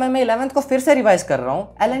हूँ। उस समय मैं 11th को फिर से रिवाइज कर रहा हूँ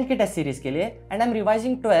एलन की टेस्ट सीरीज के लिए, and I am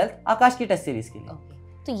revising 12th आकाश की टेस्ट सीरीज के लिए।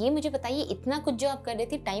 तो ये मुझे बताइए, इतना कुछ जो आप कर रहे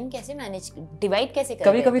थे, टाइम कैसे मैनेज, डिवाइड कैसे कर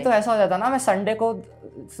रहे थे? कभी कभी तो ऐसा हो जाता ना, मैं संडे को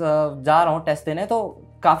जा रहा हूँ टेस्ट देने, तो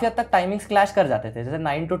काफी हद तक टाइमिंग्स क्लैश कर जाते थे। जैसे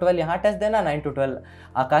 9 to 12 यहाँ टेस्ट देना, 9 to 12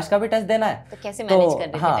 आकाश का भी टेस्ट देना है। तो कैसे मैनेज कर रहे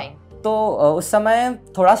थे टाइम? तो उस समय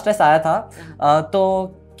थोड़ा स्ट्रेस आया था।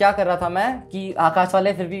 तो क्या कर रहा था मैं कि आकाश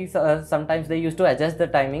वाले फिर भी sometimes they used to adjust the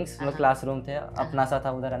timings. Classroom थे, अपना सा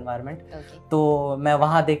था उधर एनवायरनमेंट, तो मैं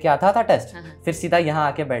वहाँ दे के आता था टेस्ट, फिर सीधा यहाँ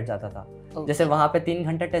आके बैठ जाता था। जैसे वहाँ पे 3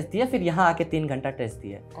 घंटा टेस्ट दिया, फिर यहाँ आके 3 घंटा टेस्ट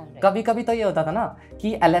दिए। कभी कभी तो ये होता था ना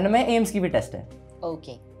कि एलन में एम्स की भी टेस्ट है,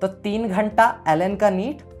 तो 3 घंटा एलन का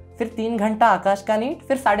नीट, फिर 3 घंटा आकाश का नीट,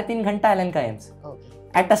 फिर 3.5 घंटा एलन का aims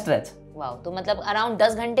at a stretch. Wow, तो मतलब अराउंड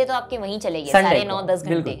 10 घंटे तो आपके वहीं चले गए, 9.5-10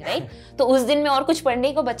 घंटे, राइट? तो उस दिन में और कुछ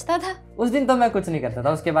पढ़ने को बचता था? उस दिन तो मैं कुछ नहीं करता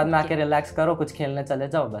था, उसके बाद में आके रिलैक्स करो, कुछ खेलने चले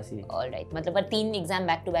जाओ, बस ये। ऑलराइट, मतलब 3 एग्जाम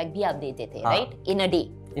बैक टू बैक भी आप देते थे, right? In a day.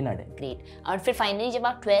 Great. और फिर फाइनली जब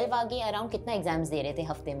आप 12 आ गए, अराउंड कितना एग्जाम्स दे रहे थे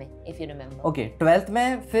हफ्ते में, if you remember? Okay, 12th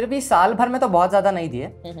में फिर भी साल भर में तो बहुत ज्यादा नहीं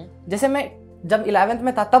दिए। जैसे मैं जब 11th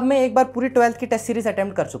में था तब मैं एक बार पूरी 12th की टेस्ट सीरीज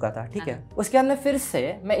अटेम्प्ट कर चुका था, ठीक है। उसके बाद में फिर से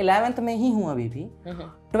मैं 11th में ही हूँ अभी भी।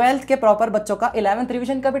 12th के प्रॉपर बच्चों का 11th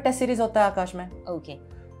रिवीजन का भी टेस्ट सीरीज होता है आकाश में। ओके,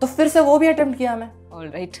 तो फिर से वो भी अटेम्प्ट किया मैं।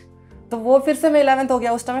 ऑलराइट, तो वो फिर से मैं 11th हो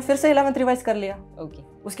गया, उस टाइम फिर से 11th रिवाइज कर लिया। ओके,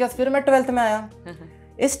 उसके बाद फिर मैं 12th में आया।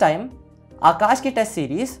 इस टाइम आकाश की टेस्ट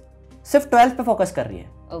सीरीज सिर्फ 12th पे फोकस कर रही है।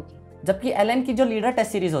 ओके, जबकि एलन की जो लीडर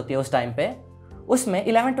टेस्ट सीरीज होती है उस टाइम पे, उसमें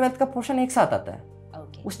 11th 12th का पोर्शन एक साथ आता है।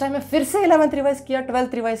 उस टाइम में फिर से 11th रिवाइज किया,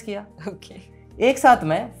 12th रिवाइज किया। एक साथ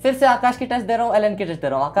में फिर से आकाश की टेस्ट दे रहा हूँ, एलन की टेस्ट दे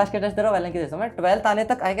रहा हूँ, आकाश की टेस्ट दे रहा हूँ, एलन की टेस्ट। मैं 12th आने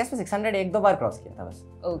तक आई गेस 600 एक दो बार क्रॉस किया था बस।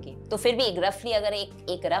 ओके, तो फिर भी एक रफली अगर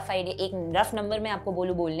एक रफ आइडिया, एक रफ नंबर में आपको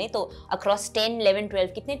बोलने तो अक्रॉस 10, 11,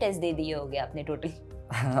 12 कितने टेस्ट दे दिए होंगे आपने टोटल?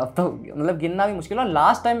 अब तो मतलब गिनना भी मुश्किल है।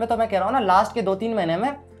 लास्ट टाइम में तो मैं कह रहा हूँ ना, लास्ट के 2-3 महीने में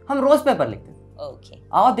हम रोज पेपर लिखते थे।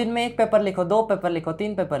 आओ दिन में 1 पेपर लिखो, 2 पेपर लिखो,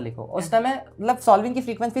 3 पेपर लिखो। उस टाइम में मतलब सॉल्विंग की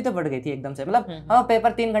फ्रीक्वेंसी तो बढ़ गई थी एकदम से। मतलब हाँ,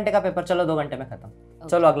 पेपर 3 घंटे का पेपर, चलो 2 घंटे में खत्म,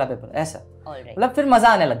 चलो अगला पेपर, ऐसा। मतलब फिर मजा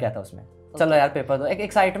आने लग गया था उसमें। चलो यार पेपर दो, एक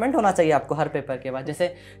एक्साइटमेंट होना चाहिए आपको हर पेपर के बाद।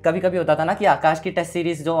 जैसे कभी कभी होता था ना कि आकाश की टेस्ट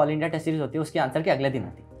सीरीज जो ऑल इंडिया टेस्ट सीरीज होती है उसकी आंसर के अगले दिन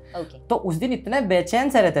आती। तो उस दिन इतने बेचैन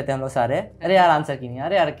से रहते थे हम लोग सारे, अरे यार आंसर की नहीं,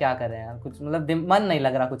 अरे यार क्या करें यार, कुछ मतलब मन नहीं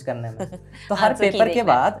लग रहा कुछ करने में। तो हर पेपर के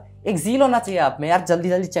बाद एक ज़ील होना चाहिए आप में, यार जल्दी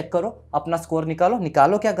जल्दी चेक करो, अपना स्कोर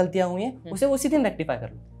निकालो क्या गलतियां हुई हैं, उसे उसी दिन रेक्टिफाई कर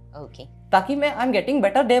लो। ओके, ताकि मैं I am getting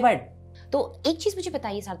better day by day. तो एक चीज मुझे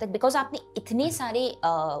बताइए सार्थक, बिकॉज आपने इतने सारे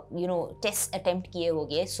टेस्ट अटेम्प्ट किए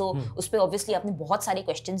होंगे, सो उस पे ऑब्वियसली आपने बहुत सारे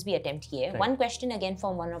क्वेश्चंस भी अटेम्प्ट किए हैं। One question again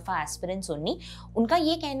from one of our aspirants only, उनका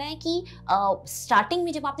ये कहना है कि स्टार्टिंग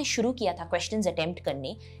में जब आपने शुरू किया था क्वेश्चंस अटेम्प्ट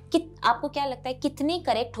करने, कि आपको क्या लगता है कितने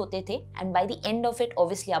करेक्ट होते थे, and by the end of it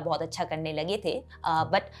obviously आप बहुत अच्छा करने लगे थे,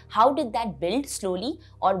 but how did that build slowly,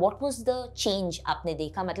 और व्हाट वाज द चेंज आपने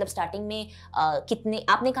देखा? मतलब स्टार्टिंग में कितने,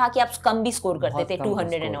 आपने कहा कि आप कम भी स्कोर करते थे,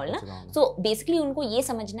 200 एंड ऑल ना, सो बेसिकली उनको ये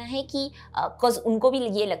समझना है कि बिकॉज उनको भी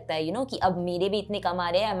ये लगता है कि अब मेरे भी इतने कम आ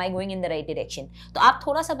रहे हैं, M I going in the right direction. तो आप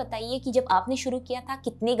थोड़ा सा बताइए कि जब आपने शुरू किया था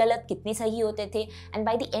कितने गलत कितने सही होते थे, and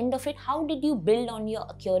by the end of it how did you build on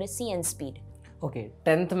your accuracy and speed? Okay,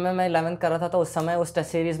 10th में मैं 11th कर रहा था, तो उस समय उस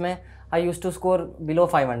टेस्ट सीरीज में I used to score below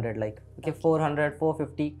 500, like 400,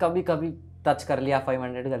 450, कभी कभी टच कर लिया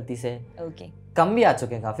 500 गलती से। कम भी आ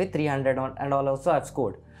चुके हैं काफ़ी, 300 and all also I have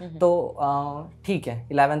scored. तो ठीक है,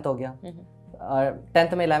 11th हो गया।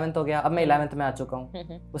 10th में 11th हो गया, अब मैं 11th में आ चुका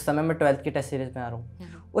हूँ, उस समय मैं 12th की टेस्ट सीरीज में आ रहा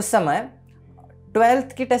हूँ। उस समय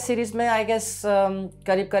 12th की टेस्ट सीरीज में आई गेस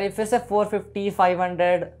करीब करीब फिर से 450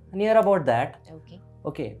 500 नियर अबाउट दैट।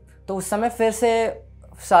 ओके, तो उस समय फिर से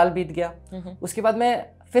साल बीत गया। उसके बाद मैं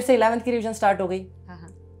फिर से 11th की रिवीजन स्टार्ट हो गई।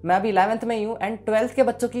 मैं अभी 11th में ही हूँ एंड 12th के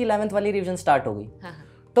बच्चों की 11th वाली रिवीजन स्टार्ट हो गई।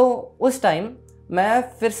 तो उस टाइम मैं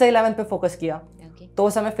फिर से 11th पे फोकस किया। तो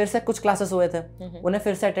उस समय फिर से कुछ क्लासेस हुए थे, उन्हें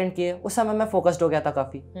फिर से अटेंड किए। उस समय मैं फोकस्ड हो गया था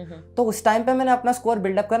काफ़ी। तो उस टाइम पे मैंने अपना स्कोर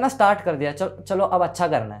बिल्डअप करना स्टार्ट कर दिया, चलो अब अच्छा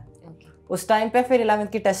करना है। उस टाइम पे फिर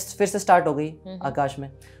 11th की टेस्ट फिर से स्टार्ट हो गई आकाश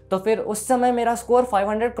में। तो फिर उस समय मेरा स्कोर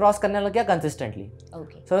 500 क्रॉस करने लग गया कंसिस्टेंटली।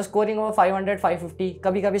 सो स्कोरिंग ओवर 500 550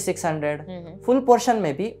 कभी कभी 600। फुल पोर्शन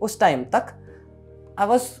में भी उस टाइम तक I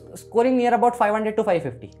was scoring near about 500 to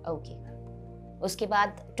 550। उसके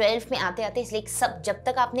बाद 12th में आते आते इसलिए सब जब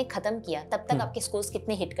तक आपने खत्म किया तब तक आपके स्कोर्स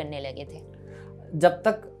कितने हिट करने लगे थे? जब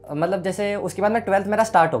तक मतलब जैसे उसके बाद में 12th मेरा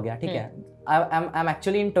स्टार्ट हो गया, ठीक है। I'm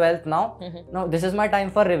actually in 12th now. Now this is my time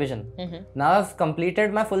for revision. Now I've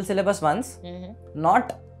completed my full syllabus once.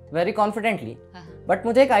 Not very confidently. But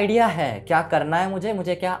मुझे एक आइडिया है क्या करना है,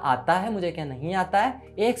 मुझे क्या आता है, मुझे क्या नहीं आता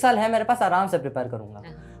है। 1 साल है मेरे पास, आराम से प्रिपेयर करूंगा।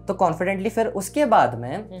 तो कॉन्फिडेंटली फिर उसके बाद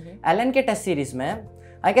में एलन के टेस्ट सीरीज में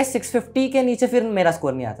आई गेस 650 के नीचे फिर मेरा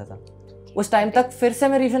स्कोर नहीं आता था। उस टाइम तक फिर से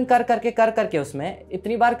मैं रिवीजन कर करके उसमें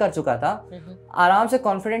इतनी बार कर चुका था, आराम से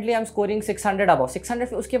confidently I am scoring 600 above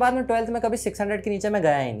 600। उसके बाद में 12th में कभी 600 के नीचे मैं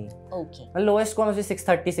गया ही नहीं। लोएस्ट स्कोर मुझे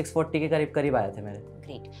 630 640 के करीब आए थे मेरे।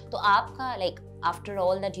 ग्रेट। तो आपका like after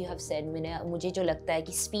all that you have said, मुझे जो लगता है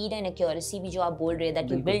कि स्पीड एंड एक्यूरेसी भी जो आप बोल रहे हैं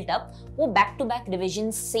दैट यू बिल्ट अप, वो बैक टू बैक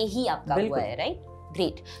रिविजन से ही आपका हुआ है, राइट?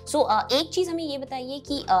 ग्रेट। सो एक चीज हमें ये बताइए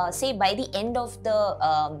कि से by the end of the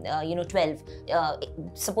 12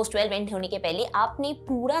 suppose 12 and होने के पहले आपने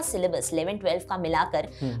पूरा सिलेबस 11 12 का मिलाकर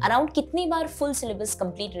अराउंड कितनी बार फुल सिलेबस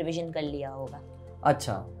कंप्लीट रिवीजन कर लिया होगा?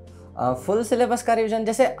 अच्छा, फुल सिलेबस का रिवीजन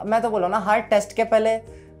जैसे मैं तो बोला ना, हर टेस्ट के पहले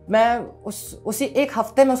मैं उसी एक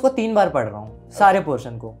हफ्ते में उसको 3 बार पढ़ रहा हूँ सारे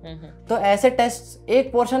पोर्शन को। तो ऐसे टेस्ट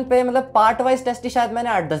एक पोर्शन पे मतलब पार्ट वाइज टेस्ट ही शायद मैंने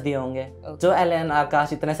 8-10 दिए होंगे, जो एलन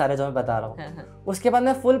आकाश इतने सारे जो मैं बता रहा हूँ। उसके बाद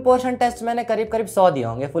में फुल पोर्शन टेस्ट मैंने करीब 100 दिए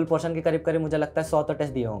होंगे। फुल पोर्शन के करीब मुझे लगता है 100 तो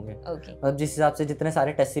टेस्ट दिए होंगे। मतलब जिस हिसाब से जितने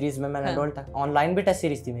सारे टेस्ट सीरीज में मैंने एनरोल था। ऑनलाइन भी टेस्ट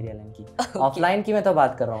सीरीज थी मेरी एलन की। ऑफलाइन की मैं तो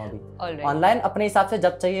बात कर रहा हूँ अभी। ऑनलाइन अपने हिसाब से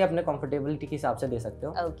जब चाहिए अपने कंफर्टेबिलिटी के हिसाब से दे सकते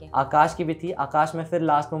हो। आकाश की भी थी। आकाश में फिर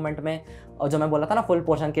लास्ट मोमेंट में जो मैं बोला था ना, फुल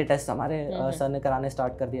पोर्शन के टेस्ट हमारे सर ने कराने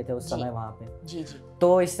स्टार्ट कर दिए थे उस समय वहाँ पे। जी।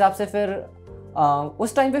 तो इस हिसाब से फिर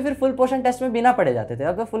उस टाइम पे फिर फुल पोर्शन टेस्ट में बिना पढ़े जाते थे।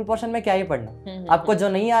 अब तो फुल पोर्शन में क्या ही पढ़ना, आपको जो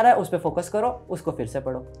नहीं आ रहा है उस पर फोकस करो, उसको फिर से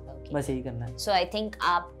पढ़ो, बस यही करना है। सो आई थिंक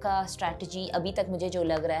आपका स्ट्रैटेजी अभी तक मुझे जो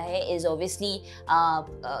लग रहा है is obviously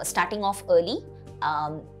starting of early,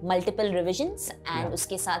 multiple revisions and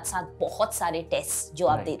उसके साथ साथ बहुत सारे टेस्ट जो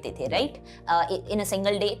आप देते थे, right? In a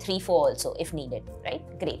single day 3-4 also if needed,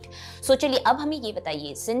 right? Great. सो चलिए अब हमें ये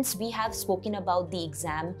बताइए, since we have spoken about the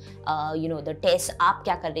exam, the test, आप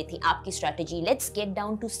क्या कर रहे थे, आपकी strategy, let's get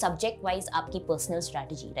down to subject wise आपकी पर्सनल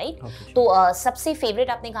स्ट्रैटेजी, राइट? तो सबसे फेवरेट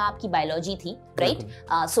आपने कहा आपकी बायोलॉजी थी, right?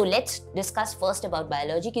 So let's discuss first about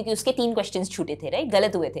biology, क्योंकि उसके 3 क्वेश्चंस छूटे थे, राइट?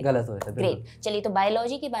 गलत हुए थे। ग्रेट। चलिए तो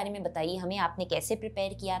बायोलॉजी के बारे में बताइए हमें, आपने कैसे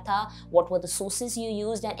प्रिपेयर किया था, what were the sources you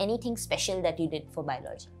used and anything special that you did for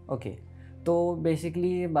biology? Okay, तो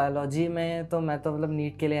बेसिकली बायोलॉजी में तो मैं तो मतलब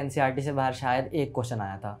नीट के लिए एनसीईआरटी से बाहर शायद एक क्वेश्चन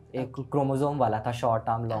आया था, एक क्रोमोसोम वाला था, शॉर्ट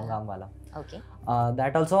आर्म लॉन्ग आर्म वाला।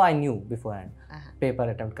 That also I knew before hand paper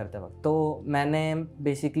attempt करते वक्त। तो मैंने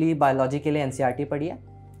बेसिकली बायोलॉजी के लिए एनसीईआरटी पढ़ी है,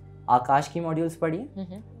 आकाश की मॉड्यूल्स पढ़ी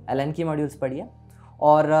है, एलन की मॉड्यूल्स पढ़ी है,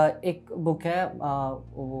 और एक बुक है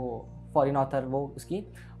वो फॉरेन ऑथर, वो उसकी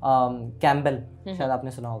कैम्बेल, शायद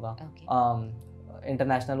आपने सुना होगा,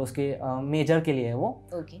 इंटरनेशनल उसके मेजर के लिए वो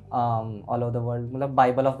ऑल ओवर द वर्ल्ड, मतलब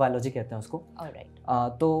बाइबल ऑफ बायोलॉजी कहते हैं उसको।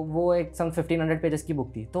 तो वो एक सम 1500 पेजेस की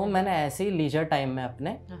बुक थी। तो मैंने ऐसे ही लीजर टाइम में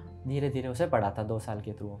अपने धीरे धीरे उसे पढ़ा था 2 साल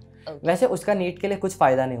के थ्रू। वैसे उसका नीट के लिए कुछ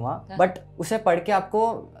फ़ायदा नहीं हुआ, बट उसे पढ़ के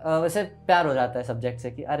आपको वैसे प्यार हो जाता है सब्जेक्ट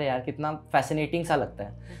से कि अरे यार कितना फैसिनेटिंग सा लगता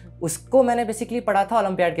है। उसको मैंने बेसिकली पढ़ा था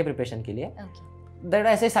ओलंपियाड के प्रिपरेशन के लिए। दैट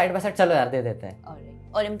ऐसे साइड बाय साइड चलो यार दे देते हैं।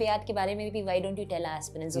 ओलंपियाड के बारे में भी why don't you tell our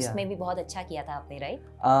aspirants, उसमें भी बहुत अच्छा किया था आपने, right?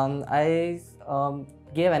 I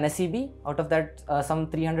gave NSCB. Out of that, some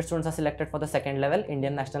 300 students are selected for the second level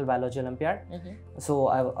Indian National Biology Olympiad. So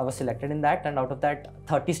I was selected in that, and out of that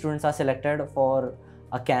 30 students are selected for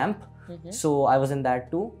a camp. So I was in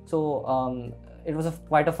that too. So it was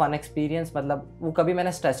quite a fun experience. मतलब वो कभी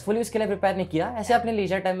मैंने स्ट्रेसफुली उसके लिए prepare नहीं किया, ऐसे अपने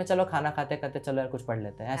लीजर टाइम में चलो खाना खाते खाते चलो यार कुछ पढ़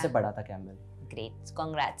लेते हैं, ऐसे पढ़ा था कैम्प में। Great,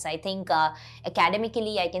 congrats. I think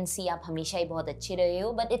academically I can see आप हमेशा ही बहुत अच्छे रहे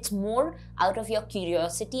हो, but it's more out of your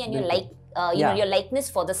curiosity and your your likeness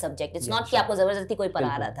for the subject. It's not कि आपको जबरदस्ती कोई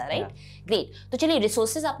पढ़ा रहा था, right? Great. तो चलिए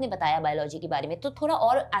resources आपने बताया बायोलॉजी के बारे में, तो थोड़ा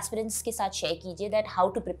और एस्पिरेंट्स के साथ शेयर कीजिए that how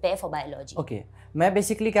to prepare for biology. Okay. मैं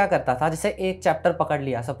बेसिकली क्या करता था, जैसे एक चैप्टर पकड़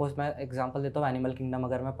लिया, सपोज मैं एग्जांपल देता हूँ एनिमल किंगडम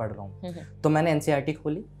अगर मैं पढ़ रहा हूँ, तो मैंने एनसीईआरटी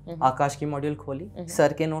खोली, आकाश की मॉड्यूल खोली,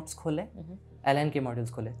 सर के नोट्स खोले, एलन के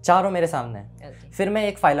मॉड्यूल्स खोले, चारों मेरे सामने हैं। फिर मैं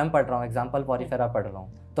एक फाइलम पढ़ रहा हूँ, एग्जांपल पॉरीफेरा पढ़ रहा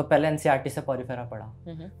हूँ, तो पहले एनसीईआरटी से पॉरीफेरा पढ़ा,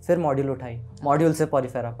 फिर मॉड्यूल उठाई, मॉड्यूल से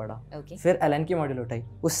पॉरीफेरा पढ़ा, फिर एलन की मॉड्यूल उठाई,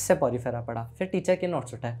 उससे पॉरीफेरा पढ़ा, फिर टीचर के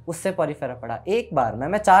नोट्स उठाए, उससे पॉरीफेरा पढ़ा। एक बार में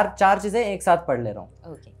मैं चार चीज़ें एक साथ पढ़ ले रहा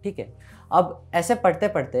हूँ, ठीक है। अब ऐसे पढ़ते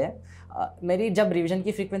पढ़ते मेरी जब रिवीजन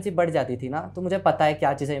की फ्रीक्वेंसी बढ़ जाती थी ना, तो मुझे पता है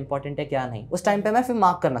क्या चीज़ें इंपॉर्टेंट है क्या नहीं। उस टाइम पे मैं फिर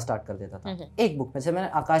मार्क करना स्टार्ट कर देता था एक बुक में से। मैंने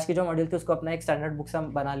आकाश की जो मॉड्यूल थी उसको अपना एक स्टैंडर्ड बुक से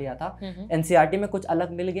बना लिया था। एनसीईआरटी में कुछ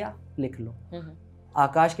अलग मिल गया, लिख लो।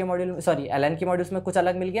 आकाश के मॉड्यूल सॉरी एलन की मॉड्यूल्स में कुछ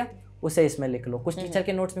अलग मिल गया, उसे इसमें लिख लो। कुछ टीचर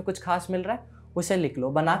के नोट्स में कुछ खास मिल रहा है, उसे लिख लो।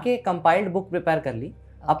 बना के कंपाइल्ड बुक प्रिपेयर कर ली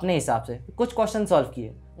अपने हिसाब से, कुछ क्वेश्चन सॉल्व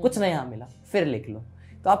किए, कुछ नया मिला, फिर लिख लो।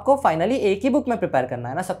 तो आपको फाइनली एक ही बुक में प्रिपेयर करना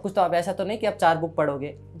है ना सब कुछ। तो आप ऐसा तो नहीं कि आप 4 बुक पढ़ोगे,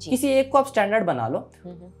 किसी एक को आप स्टैंडर्ड बना लो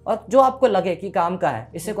और जो आपको लगे कि काम का है,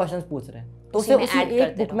 इससे क्वेश्चंस पूछ रहे हैं, तो उसे उसी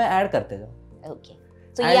एक बुक में ऐड करते जाओ। ओके,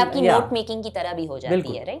 तो ये आपकी नोट मेकिंग की तरह भी हो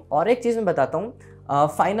जाती है, राइट? और एक चीज मैं बताता हूँ,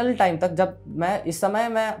 फाइनल टाइम तक जब मैं इस समय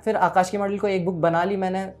मैं फिर आकाश की मॉड्यूल को एक बुक बना ली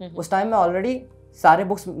मैंने, उस टाइम में ऑलरेडी सारे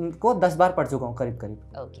बुक्स को 10 बार पढ़ चुका हूँ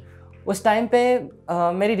करीब। उस टाइम पे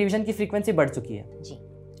मेरी रिविजन की फ्रीक्वेंसी बढ़ चुकी है जी।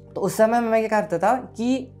 तो उस समय मैं क्या करता था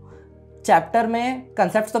कि चैप्टर में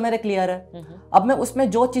कंसेप्ट तो मेरे क्लियर है, अब मैं उसमें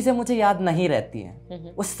जो चीज़ें मुझे याद नहीं रहती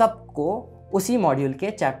हैं उस सब को उसी मॉड्यूल के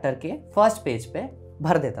चैप्टर के फर्स्ट पेज पे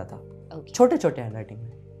भर देता था, छोटे छोटे हैंडराइटिंग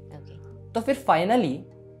में। तो फिर फाइनली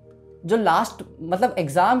जो लास्ट मतलब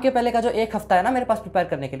एग्जाम के पहले का जो एक हफ्ता है ना मेरे पास प्रिपेयर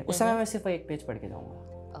करने के लिए, उस समय मैं सिर्फ एक पेज पढ़ के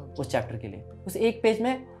जाऊंगा उस चैप्टर के लिए। उस एक पेज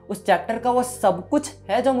में उस चैप्टर का वो सब कुछ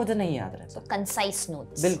है जो मुझे नहीं याद रहता। Concise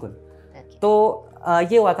notes. बिल्कुल। तो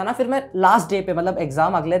ये हुआ था ना, फिर मैं लास्ट डे पे मतलब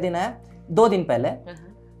एग्जाम अगले दिन है, 2 दिन पहले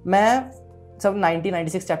मैं सब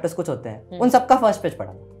 96 चैप्टर्स कुछ होते हैं, उन सबका फर्स्ट पेज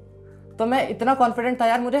पढ़ा। तो मैं इतना कॉन्फिडेंट था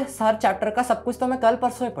यार, मुझे हर चैप्टर का सब कुछ तो मैं कल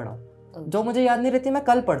परसों ही पढ़ा, जो मुझे याद नहीं रहती मैं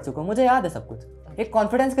कल पढ़ चुका हूँ, मुझे याद है सब कुछ। एक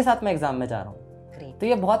कॉन्फिडेंस के साथ मैं एग्जाम में जा रहा हूँ। तो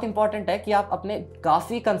ये बहुत इंपॉर्टेंट है कि आप अपने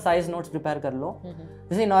काफी कंसाइज नोट्स प्रिपेयर कर लो।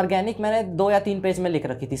 जैसे इनऑर्गेनिक मैंने 2 या 3 पेज में लिख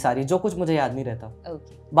रखी थी सारी, जो कुछ मुझे याद नहीं रहता।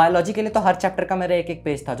 बायोलॉजी के लिए तो हर चैप्टर का मेरा एक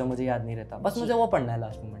पेज था जो मुझे याद नहीं रहता, बस मुझे वो पढ़ना है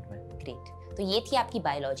लास्ट मोमेंट में। ग्रेट। तो ये थी आपकी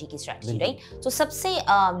बायोलॉजी की स्ट्रेटजी, राइट? तो सबसे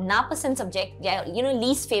नापसंद सब्जेक्ट या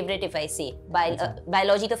लीस्ट फेवरेट, इफ आई से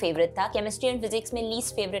बायोलॉजी तो फेवरेट था, केमिस्ट्री एंड फिजिक्स में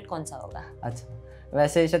लीस्ट फेवरेट कौन सा होगा? अच्छा,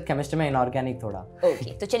 वैसे शायद केमिस्ट्री में इनऑर्गेनिक थोड़ा।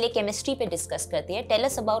 ओके, तो चलिए केमिस्ट्री पे डिस्कस करते हैं। Tell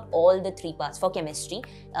us about all the 3 parts for chemistry.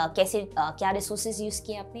 कैसे क्या रिसोर्सेज यूज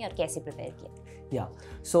किए आपने और कैसे प्रिपेयर किया? या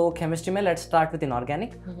सो केमिस्ट्री में लेट्स स्टार्ट विद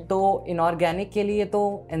इनऑर्गेनिक। तो इनऑर्गेनिक के लिए तो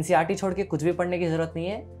एनसीईआरटी छोड़ के कुछ भी पढ़ने की जरूरत नहीं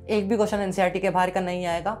है। एक भी क्वेश्चन एनसीईआरटी के बाहर का नहीं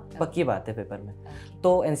आएगा, पक्की बात है पेपर में।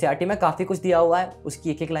 तो एनसीईआरटी में काफ़ी कुछ दिया हुआ है,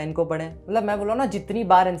 उसकी एक एक लाइन को पढ़ें। मतलब मैं बोलूँ ना, जितनी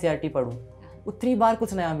बार एनसीईआरटी पढ़ूँ उतनी बार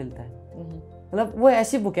कुछ नया मिलता है। मतलब वो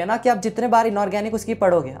ऐसी बुक है ना कि आप जितने बार इनऑर्गेनिक उसकी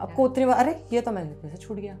पढ़ोगे आपको उतनी बार अरे ये तो मैं कैसे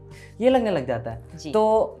छूट गया, ये लगने लग जाता है।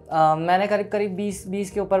 तो मैंने करीब 20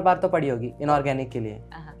 के ऊपर बार तो पढ़ी होगी इनऑर्गेनिक के लिए,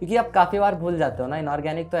 क्योंकि आप काफ़ी बार भूल जाते हो ना।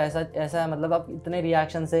 इनऑर्गेनिक तो ऐसा है, मतलब आप इतने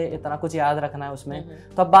रिएक्शन से इतना कुछ याद रखना है उसमें,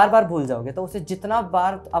 तो आप बार बार भूल जाओगे। तो उसे जितना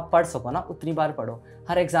बार आप पढ़ सको ना उतनी बार पढ़ो।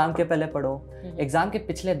 हर एग्जाम के पहले पढ़ो, एग्जाम के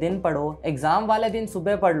पिछले दिन पढ़ो, एग्जाम वाले दिन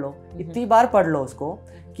सुबह पढ़ लो, इतनी बार पढ़ लो उसको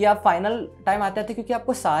कि आप फाइनल टाइम आते थे, क्योंकि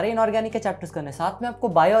आपको सारे इनऑर्गेनिक के चैप्टर्स करने हैं, साथ में आपको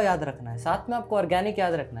बायो याद रखना है, साथ में आपको ऑर्गेनिक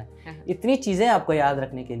याद रखना है, इतनी चीज़ें आपको याद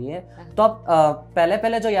रखने के लिए। तो आप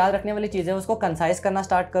पहले जो याद रखने वाली चीज़ें उसको कंसाइज करना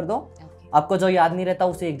स्टार्ट कर दो। आपको जो याद नहीं रहता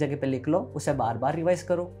उसे एक जगह पे लिख लो, उसे बार बार रिवाइज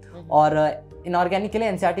करो। और इनऑर्गेनिक के लिए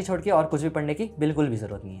एनसीईआरटी छोड़ के और कुछ भी पढ़ने की बिल्कुल भी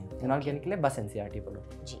जरूरत नहीं है। इनऑर्गेनिक के लिए बस एनसीईआरटी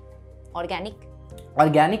पढ़ो जी।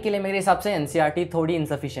 ऑर्गेनिक के लिए मेरे हिसाब से एनसीईआरटी थोड़ी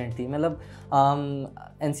इनसफिशिएंट थी। मतलब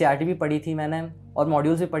एनसीईआरटी भी पढ़ी थी मैंने और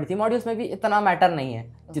मॉड्यूल्स भी पढ़ी थी। मॉड्यूल्स में भी इतना मैटर नहीं है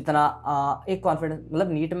जितना एक कॉन्फिडेंस,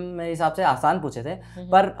 मतलब नीट में मेरे हिसाब से आसान पूछे थे,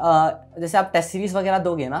 पर जैसे आप टेस्ट सीरीज वगैरह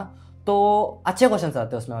दोगे ना तो अच्छे क्वेश्चंस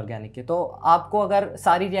आते हैं उसमें ऑर्गेनिक के। तो आपको अगर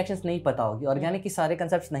सारी रिएक्शंस नहीं पता होगी, ऑर्गेनिक की सारे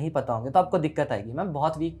कंसेप्ट्स नहीं पता होंगे, तो आपको दिक्कत आएगी। मैं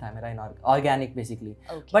बहुत वीक था मेरा ऑर्गेनिक बेसिकली,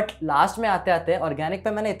 बट लास्ट में आते आते ऑर्गेनिक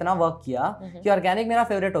पे मैंने इतना वर्क किया कि ऑर्गेनिक मेरा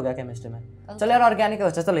फेवरेट हो गया केमिस्ट्री में। चलो यार ऑर्गेनिक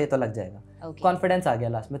अच्छा, चलो ये तो लग जाएगा, कॉन्फिडेंस आ गया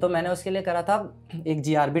लास्ट में। तो मैंने उसके लिए करा था एक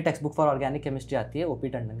GRB text book for organic chemistry आती है, OP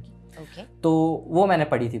टंडन की, Okay. तो वो मैंने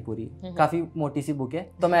पढ़ी थी पूरी, काफ़ी मोटी सी बुक है।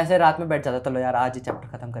 तो मैं ऐसे रात में बैठ जाता, चलो यार आज ये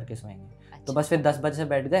चैप्टर खत्म करके सोएंगे। तो बस फिर 10 बजे से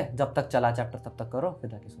बैठ गए, जब तक चला चैप्टर तब तक करो, फिर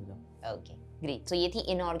जाके सो जाओ। Okay great. तो ये थी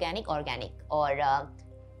इनऑर्गेनिक, ऑर्गेनिक और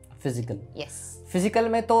फिजिकल। यस, फिजिकल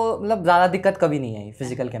में तो मतलब ज़्यादा दिक्कत कभी नहीं आई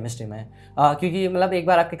फिजिकल केमिस्ट्री में, क्योंकि मतलब एक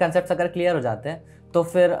बार आपके कंसेप्ट अगर क्लियर हो जाते हैं तो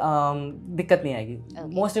फिर दिक्कत नहीं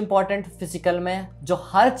आएगी। मोस्ट इंपॉर्टेंट फिजिकल में जो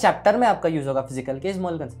हर चैप्टर में आपका यूज़ होगा फिजिकल के, is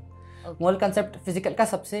mole concept. Mole concept physical का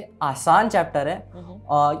सबसे आसान चैप्टर है,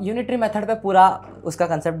 यूनिटरी मेथड पे पूरा उसका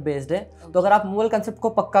कंसेप्ट बेस्ड है। तो अगर आप मोल कंसेप्ट को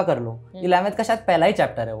पक्का कर लो, 11th का शायद पहला ही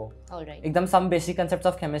चैप्टर है वो, एकदम some basic concepts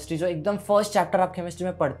of chemistry, जो एकदम फर्स्ट चैप्टर आप केमिस्ट्री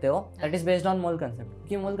में पढ़ते हो, that is based on mole concept.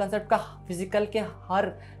 क्योंकि मोल कंसेप्ट का फिजिकल के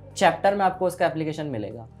हर चैप्टर में आपको उसका एप्लीकेशन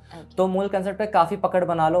मिलेगा। तो मोल कंसेप्ट पे काफ़ी पकड़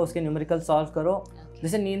बना लो, उसके न्यूमेरिकल सॉल्व करो।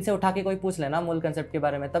 जैसे नींद से उठा के कोई पूछ लेना मोल कंसेप्ट के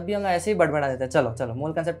बारे में, तब भी हम ऐसे ही बड़बड़ा देते हैं, चलो चलो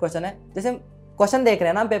मोल कंसेप्ट क्वेश्चन है, जैसे क्वेश्चन देख रहे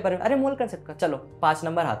हैं ना पेपर में, अरे मोल कंसेप्ट का, चलो 5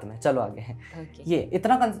 नंबर हाथ में, चलो आगे। ये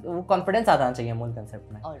इतना कॉन्फिडेंस आना चाहिए मोल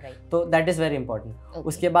कंसेप्ट में। तो दैट इज़ वेरी इंपॉर्टेंट।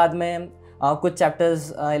 उसके बाद में कुछ चैप्टर्स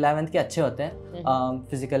 11th के अच्छे होते हैं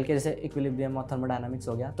फिजिकल के, जैसे इक्विलिब्रियम और थर्मोडायनामिक्स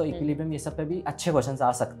हो गया। तो इक्विलिब्रियम ये सब पे भी अच्छे क्वेश्चंस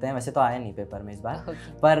आ सकते हैं, वैसे तो आए नहीं पेपर में इस बार,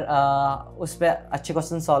 पर उस पर अच्छे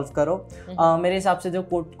क्वेश्चन सॉल्व करो। मेरे हिसाब से जो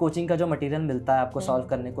कोचिंग का जो मटेरियल मिलता है आपको सॉल्व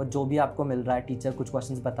करने को, जो भी आपको मिल रहा है, टीचर कुछ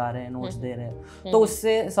क्वेश्चन बता रहे हैं, नोट्स दे रहे हैं, तो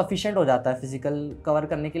उससे सफिशिएंट हो जाता है फिजिकल कवर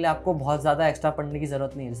करने के लिए। आपको बहुत ज़्यादा एक्स्ट्रा पढ़ने की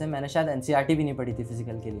जरूरत नहीं है। जैसे मैंने शायद NCERT भी नहीं पढ़ी थी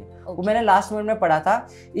फिजिकल के लिए, वो मैंने लास्ट मोमेंट में पढ़ा था,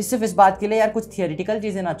 सिर्फ इस बात के लिए यार कुछ थियोरिटिकल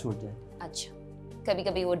चीज़ें ना छूट जाए। अच्छा,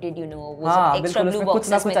 कभी-कभी वो डिड यू नो, वो हाँ, एक्स्ट्रा बिल्कुल, ब्लू उसमें कुछ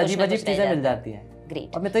ना बॉक्सेस कुछ में अजीब-अजीब चीज़ें मिल जाती हैं।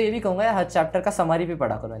 ग्रेट। और मैं तो ये भी कहूँगा यार हर चैप्टर का समरी भी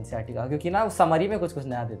पढ़ा करो NCERT का, क्योंकि ना समरी में कुछ कुछ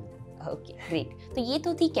नया दे देते हैं। Okay great. तो ये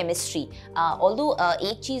तो थी केमिस्ट्री। ऑल्दो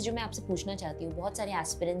एक चीज़ जो मैं आपसे पूछना चाहती हूँ, बहुत सारे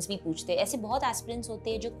एस्पिरेंट्स भी पूछते हैं, ऐसे बहुत एस्पिरेंट्स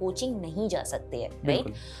होते हैं जो कोचिंग नहीं जा सकते हैं,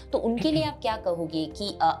 राइट? तो उनके लिए आप क्या कहोगे कि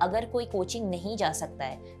अगर कोई कोचिंग नहीं जा सकता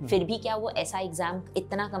है, फिर भी क्या वो ऐसा एग्जाम,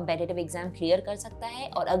 इतना कंपेटिटिव एग्जाम क्लियर कर सकता है?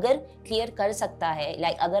 और अगर क्लियर कर सकता है,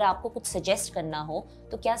 लाइक अगर आपको कुछ सजेस्ट करना हो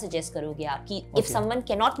तो क्या सजेस्ट करोगे आप कि if someone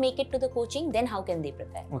can not make it to the coaching, then how can they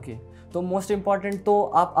prepare? Okay, तो मोस्ट इंपॉर्टेंट तो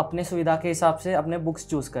आप अपने सुविधा के हिसाब से अपने बुक्स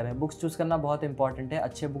चूज करें। बुक्स चूज करना बहुत इंपॉर्टेंट है,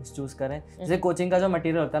 अच्छे बुक्स चूज करें। जैसे कोचिंग का जो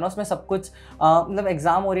मटेरियल होता है ना, उसमें सब कुछ मतलब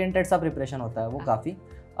एग्जाम ओरिएंटेड सा प्रिपरेशन होता है, वो काफ़ी।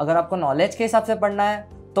 अगर आपको नॉलेज के हिसाब से पढ़ना है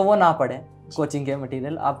तो वो ना पढ़ें कोचिंग के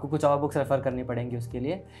मटेरियल, आपको कुछ और बुक्स रेफर करनी पड़ेंगी उसके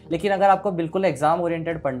लिए। लेकिन अगर आपको बिल्कुल एग्जाम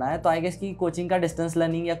ओरिएंटेड पढ़ना है तो आई गेस कि कोचिंग का डिस्टेंस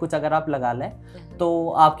लर्निंग या कुछ अगर आप लगा लें तो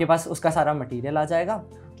आपके पास उसका सारा मटेरियल आ जाएगा,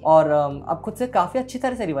 और आप खुद से काफ़ी अच्छी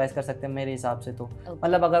तरह से रिवाइज कर सकते हैं मेरे हिसाब से। तो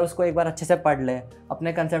मतलब अगर उसको एक बार अच्छे से पढ़ लें,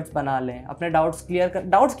 अपने कंसेप्ट्स बना लें, अपने डाउट्स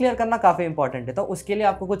क्लियर करना काफ़ी इंपॉर्टेंट है। तो उसके लिए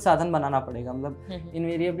आपको कुछ साधन बनाना पड़ेगा, मतलब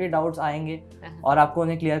इनवेरिएबली डाउट्स आएंगे और आपको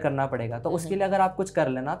उन्हें क्लियर करना पड़ेगा। तो उसके लिए अगर आप कुछ कर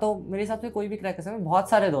लेना तो मेरे हिसाब से कोई भी क्रैक कर सकते हैं। बहुत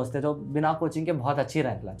सारे दोस्त हैं जो बिना कोचिंग के बहुत अच्छी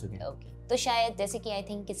रैंक ला चुके हैं। तो शायद जैसे कि आई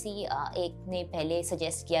थिंक किसी एक ने पहले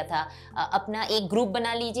सजेस्ट किया था, अपना एक ग्रुप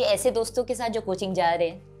बना लीजिए ऐसे दोस्तों के साथ जो कोचिंग जा रहे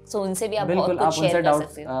हैं, सो उनसे भी आप बहुत कुछ शेयर कर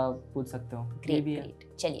सकते हो, पूछ सकते हो। ग्रेट।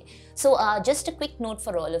 चलिए, so just a quick note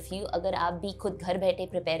for all of you, अगर आप भी खुद घर बैठे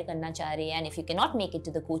प्रिपेयर करना चाह रहे हैं and if you can not make it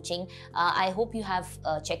to the coaching, I hope you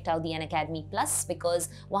have checked out the Unacademy plus, because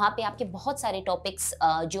वहाँ पे आपके बहुत सारे टॉपिक्स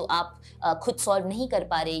जो आप खुद सॉल्व नहीं कर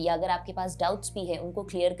पा रहे, या अगर आपके पास डाउट्स भी है उनको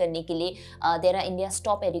क्लियर करने के लिए there are India's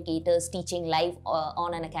top educators teaching live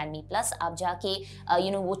on Unacademy plus. आप जाके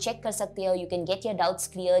यू नो वो चेक कर सकते हो, you can get your doubts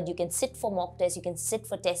clear, you can sit for mock test, you can sit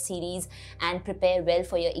for test series and prepare well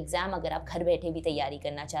for your exam, अगर आप घर बैठे भी तैयारी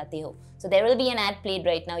करना चाहते हो। So there will be an ad played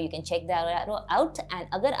right now, you can check that out,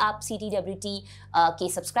 and अगर आप CTwT के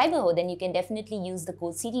subscriber हो, then you can definitely use the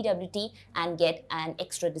code CTwT and get an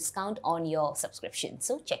extra discount on your subscription,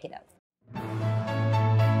 so check it out.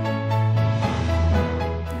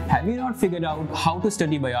 Have you not figured out how to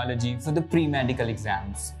study biology for the pre-medical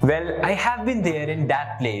exams? Well, I have been there in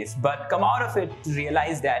that place, but come out of it to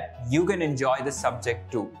realize that you can enjoy the subject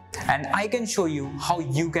too. And I can show you how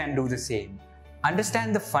you can do the same.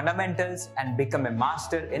 Understand the fundamentals and become a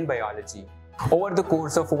master in biology. Over the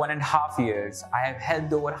course of 1.5 years, I have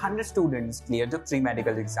helped over 100 students clear the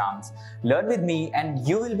pre-medical exams. Learn with me and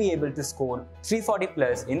you will be able to score 340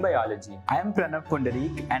 plus in biology. I am Pranav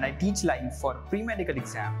Pundarik and I teach live for pre-medical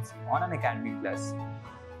exams on Unacademy Plus.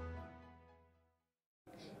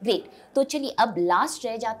 Great. तो चलिए अब last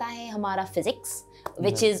रह जाता है हमारा physics,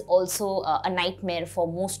 which is also a nightmare for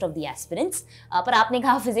most of the aspirants. पर आपने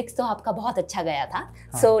कहा फिजिक्स तो आपका बहुत अच्छा गया था,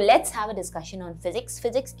 so let's have a discussion on physics.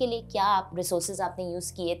 Physics के लिए क्या आप रिसोर्सेज आपने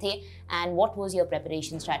यूज़ किए थे and what was your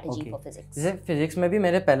preparation strategy for physics? जैसे फिजिक्स में भी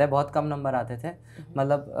मेरे पहले बहुत कम नंबर आते थे,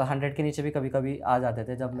 मतलब 100 के नीचे भी कभी कभी आ जाते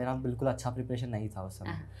थे जब मेरा बिल्कुल अच्छा प्रिपरेशन नहीं था उस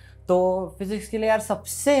समय। तो फिजिक्स के लिए यार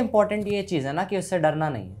सबसे इम्पोर्टेंट ये चीज़ है ना कि उससे डरना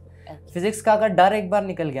नहीं है। फिजिक्स का अगर डर एक बार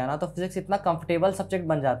निकल गया ना तो फिजिक्स इतना कंफर्टेबल सब्जेक्ट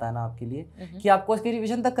बन जाता है ना आपके लिए कि आपको उसकी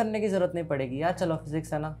रिवीजन तक करने की जरूरत नहीं पड़ेगी। यार चलो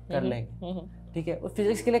फिजिक्स है ना, कर लेंगे, ठीक है।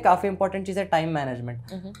 फिजिक्स के लिए काफी इंपॉर्टेंट चीज है time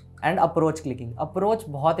management and approach clicking. Approach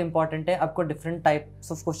बहुत इंपॉर्टेंट है, आपको different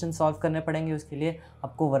types of question solve करने पड़ेंगे, उसके लिए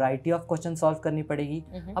आपको वैरायटी ऑफ क्वेश्चन सॉल्व करनी पड़ेगी,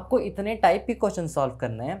 आपको इतने टाइप के क्वेश्चन सॉल्व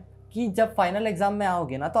करने हैं कि जब फाइनल एग्जाम में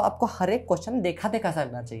आओगे ना तो आपको हर एक क्वेश्चन देखा देखा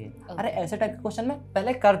लगना चाहिए। अरे ऐसे टाइप के क्वेश्चन मैं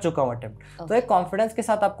पहले कर चुका हूँ अटेम्प्ट, तो एक कॉन्फिडेंस के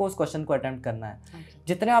साथ आपको उस क्वेश्चन को अटेम्प्ट करना है।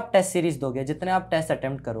 जितने आप टेस्ट सीरीज दोगे, जितने आप टेस्ट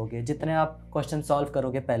अटेम्प्ट करोगे, जितने आप क्वेश्चन सॉल्व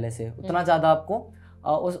करोगे पहले से, उतना ज़्यादा आपको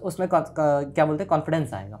उसमें क्या बोलते हैं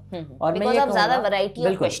कॉन्फिडेंस आएगा। और मैं ये आप ज़्यादा वैरायटी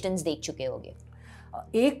ऑफ क्वेश्चंस देख चुके होगे।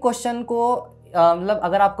 एक क्वेश्चन को मतलब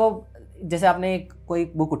अगर आपको जैसे आपने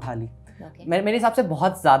कोई बुक उठा ली, मेरे हिसाब से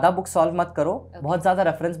बहुत ज़्यादा बुक सॉल्व मत करो, बहुत ज़्यादा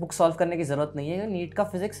रेफरेंस बुक सॉल्व करने की ज़रूरत नहीं है। नीट का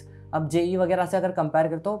फिजिक्स अब जेई वगैरह से अगर कंपेयर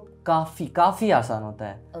करें तो काफ़ी आसान होता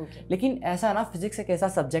है। लेकिन ऐसा है ना, फिजिक्स एक ऐसा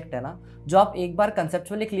सब्जेक्ट है ना जो आप एक बार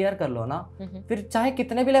कंसेप्चुअली क्लियर कर लो ना, फिर चाहे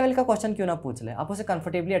कितने भी लेवल का क्वेश्चन क्यों ना पूछ ले, आप उसे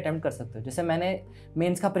कंफर्टेबली अटेम्प्ट कर सकते हो। जैसे मैंने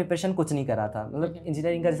मेंस का प्रिपरेशन कुछ नहीं करा था, मतलब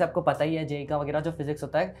इंजीनियरिंग का जैसे आपको पता ही है, जेई का वगैरह जो फिजिक्स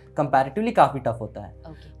होता है कंपैरेटिवली काफ़ी टफ होता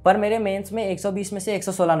है। पर मेरे मेंस में 120 में से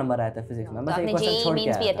 116 नंबर आए थे फिजिक्स में, बस एक क्वेश्चन छोड़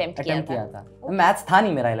के अटेम्प्ट किया था। मैथ्स था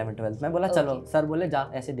नहीं मेरा 11th-12th में, बोला चलो सर बोले जा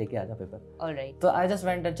ऐसे दे के आ जा पेपर, तो आई जस्ट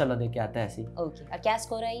वेंट चलो दे के आते हैं ऐसे। क्या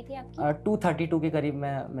स्कोर आई थी आपकी? 232 के करीब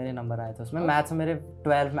में मेरे नंबर आए थे उसमें। मैथ्स मेरे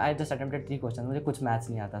 12 में आई जस्ट अटेम्प्टेड 3 क्वेश्चन, मुझे कुछ मैथ्स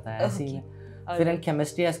नहीं आता था ऐसे ही में। फिर in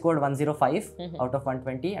chemistry I scored 105 out of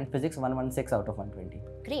 120 and physics 116 out of 120।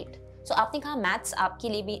 Great. सो आपने कहा मैथ्स आपके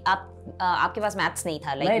लिए भी आपके पास मैथ्स नहीं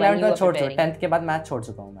था, लाइक 11th छोड़ 10th के बाद मैथ्स छोड़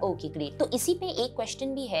चुका हूं मैं। Okay great. तो इसी पे एक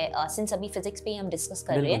क्वेश्चन भी है, सिंस अभी फिजिक्स पे हम डिस्कस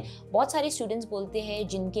कर रहे हैं, बहुत सारे स्टूडेंट्स बोलते हैं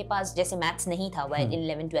जिनके पास जैसे मैथ्स नहीं था इन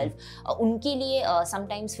 11th-12th, उनके लिए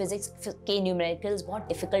समटाइम्स फिजिक्स के न्यूमेरिकल्स बहुत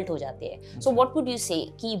डिफिकल्ट हो जाते हैं। सो व्हाट वुड यू से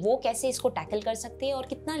कि वो कैसे इसको टैकल कर सकते हैं और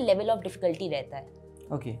कितना लेवल ऑफ डिफिकल्टी रहता है?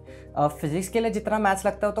 ओके, फिजिक्स के लिए जितना मैथ्स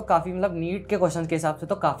लगता है तो काफ़ी मतलब नीट के क्वेश्चन के हिसाब से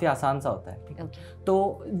तो काफ़ी आसान सा होता है, ठीक है। तो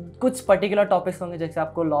कुछ पर्टिकुलर टॉपिक्स होंगे, जैसे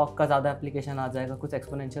आपको लॉग का ज़्यादा एप्लीकेशन आ जाएगा, कुछ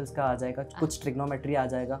एक्सपोनेंशियल्स का आ जाएगा, कुछ ट्रिग्नोमेट्री आ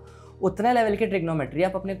जाएगा। उतने लेवल की ट्रिग्नोमेट्री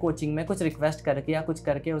आप अपने कोचिंग में कुछ रिक्वेस्ट करके या कुछ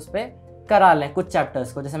करके उस पर करा लें कुछ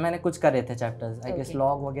चैप्टर्स को। जैसे मैंने कुछ करे थे चैप्टर्स, आई गेस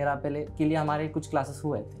लॉग वगैरह के लिए हमारे कुछ क्लासेस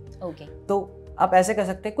हुए थे। तो आप ऐसे कर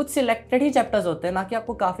सकते हैं, कुछ सिलेक्टेड ही चैप्टर्स होते हैं ना कि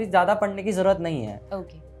आपको काफ़ी ज़्यादा पढ़ने की ज़रूरत नहीं है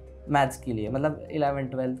मैथ्स के लिए। मतलब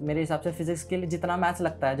 11th-12th मेरे हिसाब से फिजिक्स के लिए जितना मैथ्स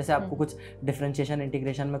लगता है, जैसे आपको कुछ डिफरेंशिएशन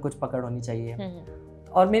इंटीग्रेशन में कुछ पकड़ होनी चाहिए।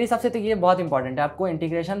 और मेरे हिसाब से तो ये बहुत इंपॉर्टेंट है, आपको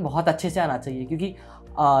इंटीग्रेशन बहुत अच्छे से आना चाहिए, क्योंकि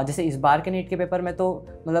जैसे इस बार के नीट के पेपर में तो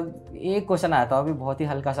मतलब एक क्वेश्चन आया था, अभी बहुत ही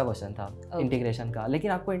हल्का सा क्वेश्चन था इंटीग्रेशन का,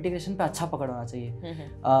 लेकिन आपको इंटीग्रेशन पे अच्छा पकड़ होना चाहिए,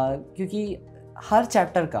 क्योंकि हर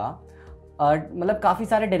चैप्टर का मतलब काफ़ी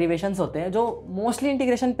सारे डेरिवेशंस होते हैं जो मोस्टली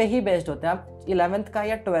इंटीग्रेशन पे ही बेस्ड होते हैं। आप 11th का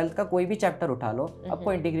या 12th का कोई भी चैप्टर उठा लो,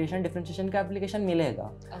 आपको इंटीग्रेशन डिफरेंशिएशन का एप्लीकेशन मिलेगा,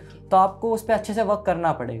 तो आपको उस पर अच्छे से वर्क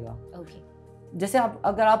करना पड़ेगा। जैसे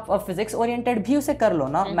अगर आप फिजिक्स ओरिएंटेड भी उसे कर लो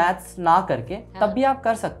ना, मैथ्स ना करके, तब भी आप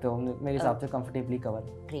कर सकते हो मेरे हिसाब से कंफर्टेबली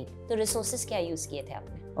कवर। ग्रेट। तो रिसोर्सेज क्या यूज़ किए थे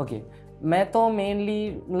आपने? ओके, मैं तो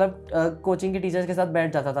मेनली मतलब कोचिंग के टीचर्स के साथ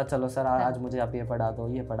बैठ जाता था, चलो सर आज मुझे आप ये पढ़ा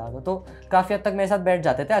दो, तो काफ़ी हद तक मेरे साथ बैठ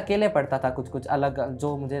जाते थे। अकेले पढ़ता था कुछ अलग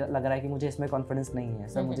जो मुझे लग रहा है कि मुझे इसमें कॉन्फिडेंस नहीं है,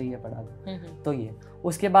 सर मुझे ये पढ़ा दो, तो ये।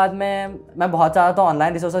 उसके बाद मैं बहुत ज़्यादा तो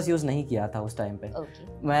ऑनलाइन रिसोर्सेस यूज़ नहीं किया था उस टाइम पे।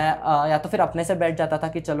 मैं या तो फिर अपने से बैठ जाता था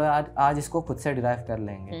कि चलो आज इसको खुद से डिराइव कर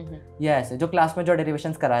लेंगे, या ऐसे जो क्लास में जो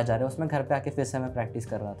डेरिवेशंस कराए जा रहे हैं उसमें घर पे आके फिर से मैं प्रैक्टिस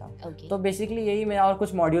कर रहा था। तो बेसिकली यही मैं, और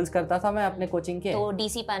कुछ मॉड्यूल्स करता था मैं अपने कोचिंग के। तो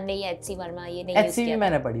डीसी पांडे या एचसी वर्मा ये नहीं एचसी भी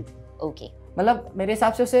मैंने पढ़ी थी। ओके, मतलब मेरे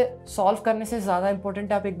हिसाब से उसे सॉल्व करने से ज़्यादा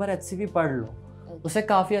इंपॉर्टेंट है आप एक बार एचसी भी पढ़ लो, उससे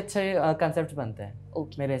काफ़ी अच्छे कंसेप्ट बनते हैं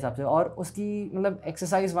मेरे हिसाब से। और उसकी मतलब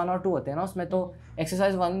एक्सरसाइज 1 और 2 होते हैं ना, उसमें तो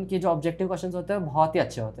एक्सरसाइज 1 के जो ऑब्जेक्टिव क्वेश्चंस होते हैं बहुत ही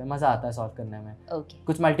अच्छे होते हैं, मज़ा आता है सॉल्व करने में।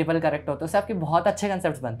 कुछ मल्टीपल करेक्ट होते हैं, उससे आपके बहुत अच्छे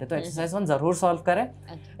कंसेप्ट बनते हैं। तो एक्सरसाइज 1 ज़रूर सॉल्व करें।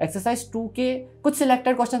 एक्सरसाइज 2 के कुछ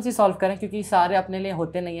सिलेक्टेड क्वेश्चन ही सॉल्व करें, क्योंकि सारे अपने लिए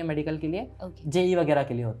होते नहीं है, मेडिकल के लिए, जेई वगैरह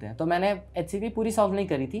के लिए होते हैं। तो मैंने एचसीवी पूरी सॉल्व नहीं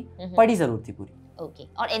करी थी, पढ़ी ज़रूर थी पूरी। ओके,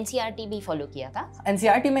 और एनसीईआरटी भी फॉलो किया था?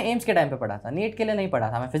 एनसीईआरटी में एम्स के टाइम पे पढ़ा था, नीट के लिए नहीं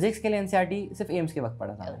पढ़ा था मैं। फिजिक्स के लिए एनसीईआरटी सिर्फ एम्स के वक्त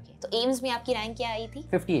पढ़ा था। तो एम्स में आपकी रैंक क्या आई थी?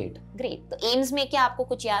 58। ग्रेट। तो एम्स में क्या आपको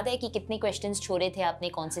कुछ याद है कि कितने क्वेश्चंस छोड़े थे आपने,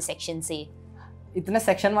 कौन से सेक्शन से? इतने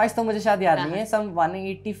सेक्शन वाइज तो मुझे शायद याद नहीं है, सम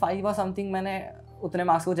 185 और समथिंग मैंने उतने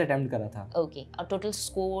मार्क्स कुछ अटेम्प्ट करा था। ओके, और टोटल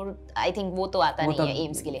स्कोर आई थिंक वो तो आता नहीं है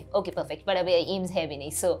एम्स के लिए। ओके परफेक्ट, पर अभी एम्स है भी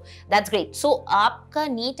नहीं, सो दैट्स ग्रेट। सो आपका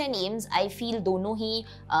neat and AIIMS I feel दोनों ही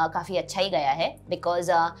काफी अच्छा ही गया है, बिकॉज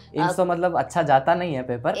एम्स तो मतलब अच्छा जाता नहीं है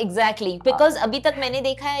पेपर। एग्जैक्टली, बिकॉज अभी तक मैंने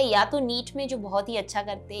देखा है या तो नीट में जो बहुत ही अच्छा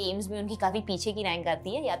करते हैं एम्स में उनकी काफी पीछे की रैंक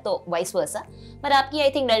आती है, या तो वाइस वर्सा, पर आपकी I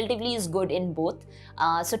think relatively is good in both.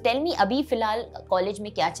 So tell me, अभी फिलहाल कॉलेज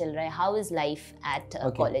में क्या चल रहा है? How is life at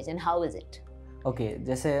college and how is it? Okay,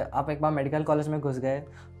 जैसे आप एक बार मेडिकल कॉलेज में घुस गए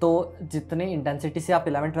तो जितने इंटेंसिटी से आप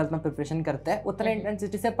 11th-12th में प्रिपरेशन करते हैं उतने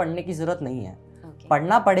इंटेंसिटी से पढ़ने की ज़रूरत नहीं है।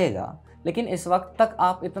 पढ़ना पड़ेगा, लेकिन इस वक्त तक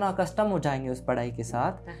आप इतना कस्टम हो जाएंगे उस पढ़ाई के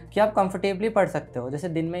साथ कि आप कंफर्टेबली पढ़ सकते हो। जैसे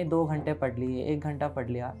दिन में 2 घंटे पढ़ लिए, 1 घंटा पढ़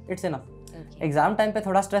लिया, इट्स इनफ। एग्ज़ाम टाइम पे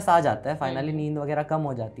थोड़ा स्ट्रेस आ जाता है, फाइनली नींद वगैरह कम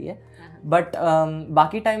हो जाती है, बट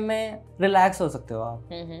बाकी टाइम में रिलैक्स हो सकते हो आप।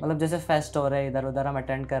 मतलब जैसे फेस्ट हो रहे हैं, इधर उधर हम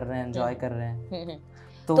अटेंड कर रहे हैं, एंजॉय कर रहे हैं।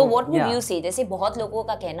 तो व्हाट वुड यू से? जैसे बहुत लोगों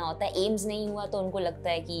का कहना होता है एम्स नहीं हुआ तो उनको लगता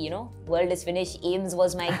है कि you know world is finish, AIIMS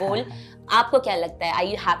was my goal. आपको क्या लगता है? Are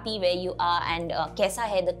you happy where you are and कैसा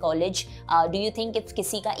है the college? Do you think if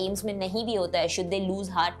किसी का एम्स में नहीं भी होता है, शुड दे लूज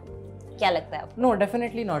हार्ट? क्या लगता है आपको? नो,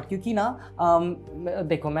 डेफिनेटली नॉट, क्योंकि ना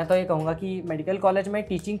देखो मैं तो ये कहूँगा कि मेडिकल कॉलेज में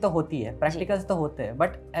टीचिंग तो होती है, प्रैक्टिकल्स तो होते हैं,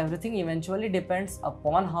 but everything eventually depends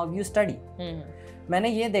upon how you study. मैंने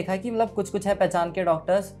ये देखा कि मतलब कुछ है पहचान के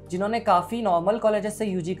डॉक्टर्स जिन्होंने काफ़ी नॉर्मल कॉलेजेस से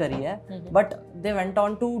यूजी करी है, but they went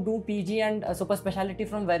on to do PG and super speciality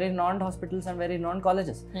from very renowned hospitals and very renowned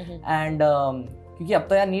colleges. And क्योंकि अब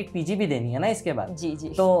तो यार नीट पीजी भी देनी है ना इसके बाद, जी जी,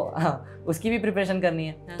 तो उसकी भी प्रिपरेशन करनी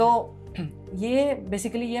है। तो ये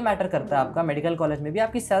बेसिकली ये मैटर करता है आपका मेडिकल कॉलेज में भी,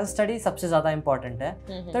 आपकी सेल्फ स्टडी सबसे ज़्यादा इंपॉर्टेंट है।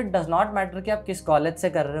 तो इट डज नॉट मैटर कि आप किस कॉलेज से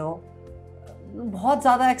कर रहे हो, बहुत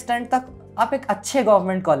ज़्यादा एक्सटेंट तक आप एक अच्छे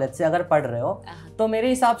गवर्नमेंट कॉलेज से अगर पढ़ रहे हो तो मेरे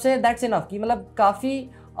हिसाब से दैट्स इनफ। कि मतलब काफ़ी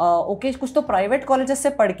ओके, कुछ तो प्राइवेट कॉलेजेस से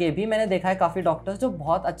पढ़ के भी मैंने देखा है काफ़ी डॉक्टर्स जो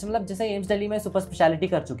बहुत अच्छे, मतलब जैसे एम्स दिल्ली में सुपर स्पेशलिटी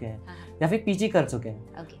कर चुके हैं या फिर पीजी कर चुके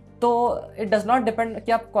हैं। तो इट डज नॉट डिपेंड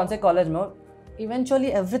कि आप कौन से कॉलेज में हो, eventually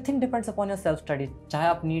everything depends upon your self study. चाहे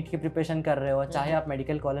आप नीट की प्रिपरेशन कर रहे हो, चाहे आप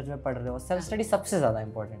मेडिकल कॉलेज में पढ़ रहे हो, सेल्फ स्टडी सबसे ज़्यादा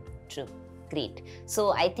इंपॉर्टेंट है। True, great.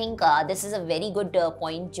 So I think this is a very good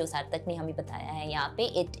point जो सार्थक ने हमें बताया है यहाँ पे।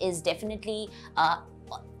 It is definitely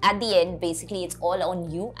at the end basically it's all on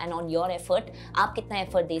you and on your effort. आप कितना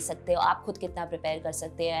effort दे सकते हो, आप खुद कितना prepare कर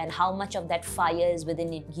सकते हो, and how much of that fire is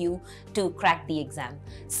within you to crack the exam.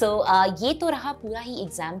 So ये तो रहा पूरा ही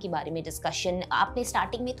एग्जाम के बारे में डिस्कशन। आपने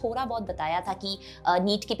स्टार्टिंग में थोड़ा बहुत बताया था कि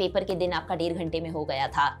नीट के पेपर के दिन आपका 1.5 घंटे में हो गया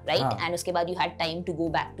था, राइट? एंड उसके बाद you had time to go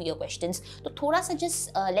back to your questions. तो थोड़ा सा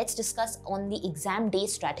just let's discuss on the exam day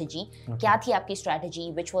strategy. क्या थी आपकी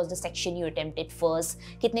strategy? Which was the section you attempted first?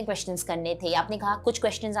 कितने क्वेश्चंस करने थे? आपने कहा कुछ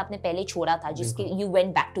क्वेश्चंस आपने पहले छोड़ा था जिसके you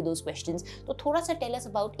went back to those questions. तो थोड़ा सा tell us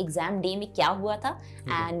about exam day में क्या हुआ था,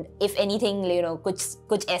 and if anything you know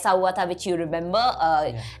कुछ ऐसा हुआ था which you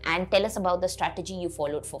remember, and tell us about the strategy you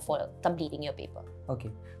followed for completing your paper. Okay,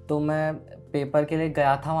 तो मैं पेपर के लिए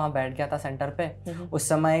गया था, वहाँ बैठ गया था सेंटर पे। उस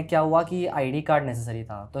समय क्या हुआ कि आईडी कार्ड नेसेसरी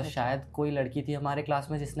था, तो शायद कोई लड़की थी हमारे क्लास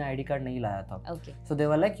में जिसने आईडी कार्ड नहीं लाया था। सो दे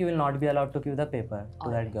were like you will not be allowed to give the paper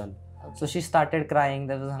two that girl. So she started crying,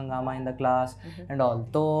 there was hangama in the class and all.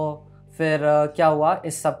 तो फिर क्या हुआ,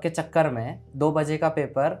 इस सब के चक्कर में 2 बजे का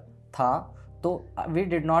पेपर था, तो we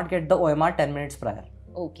did not get the OMR 10 minutes prior.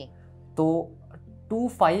 Okay. तो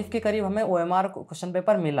 2:05 के करीब हमें OMR क्वेश्चन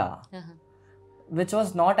पेपर मिला, which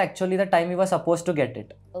was not actually the time we were supposed to get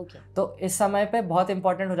it. Okay. तो इस समय पे बहुत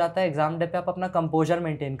इंपॉर्टेंट हो जाता है एग्जाम डे पे आप अपना कंपोजर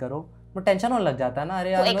मेंटेन करो। वो टेंशन होने लग जाता है ना,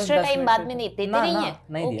 अरे यार एक्स्ट्रा टाइम बाद में देते नहीं है।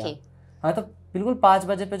 नहीं दिया। हाँ, तो बिल्कुल 5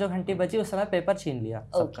 बजे पे जो घंटी बची उस समय पेपर छीन लिया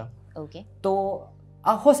सबका। ओके। तो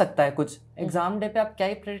हो सकता है कुछ एग्जाम डे पे आप क्या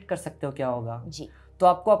ही प्रेडिक्ट कर सकते हो क्या होगा जी। तो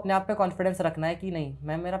आपको अपने आप पे कॉन्फिडेंस रखना है कि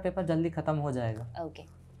नहीं, मेरा पेपर जल्दी खत्म हो जाएगा। ओके।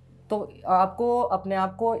 तो आपको अपने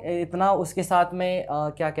आप को इतना उसके साथ में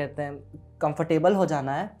क्या कहते हैं कंफर्टेबल हो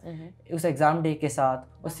जाना है उस एग्ज़ाम डे के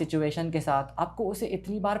साथ, उस सिचुएशन के साथ। आपको उसे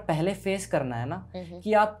इतनी बार पहले फेस करना है ना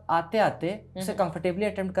कि आप आते आते उसे कंफर्टेबली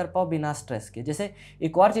अटेम्प्ट कर पाओ बिना स्ट्रेस के। जैसे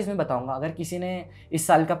एक और चीज़ मैं बताऊंगा, अगर किसी ने इस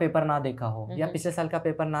साल का पेपर ना देखा हो या पिछले साल का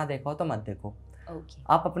पेपर ना देखा हो तो मत देखो।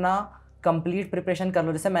 आप अपना कंप्लीट प्रिपरेशन कर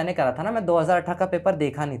लो, जैसे मैंने करा था ना, मैं 2018 का पेपर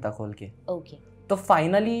देखा नहीं था खोल के। तो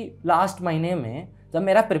फाइनली लास्ट महीने में जब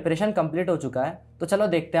मेरा प्रिपरेशन कंप्लीट हो चुका है तो चलो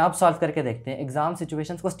देखते हैं, आप सॉल्व करके देखते हैं। एग्जाम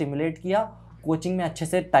सिचुएशंस को स्टिमुलेट किया, कोचिंग में अच्छे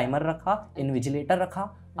से टाइमर रखा, इन्विजिलेटर रखा,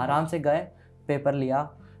 आराम से गए, पेपर लिया,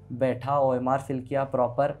 बैठा, OMR फिल किया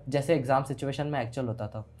प्रॉपर, जैसे एग्जाम सिचुएशन में एक्चुअल होता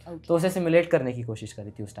था। तो उसे सिमुलेट करने की कोशिश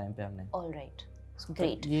करी थी उस टाइम पे हमने। ऑलराइट।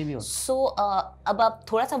 ग्रेट। ये भी होता सो अब आप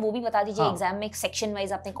थोड़ा सा वो भी बता दीजिए, हाँ। एग्जाम में सेक्शन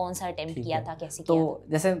वाइज आपने कौन सा अटेम्प्ट ठीक किया है। था, कैसे तो किया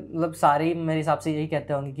था? जैसे मतलब सारी मेरे हिसाब से यही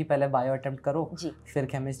कहते होंगे कि पहले बायो अटेम्प्ट करो, जी। फिर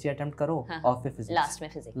केमिस्ट्री अटेम्प्ट करो, हाँ, और फिर फिजिक्स, लास्ट में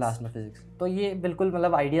फिजिक्स। लास्ट में फिजिक्स। तो ये बिल्कुल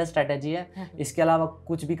मतलब आइडिया स्ट्रेटेजी है, इसके अलावा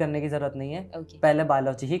कुछ भी करने की जरूरत नहीं है। ओके। पहले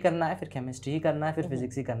बायोलॉजी ही करना है, फिर केमिस्ट्री ही करना है, फिर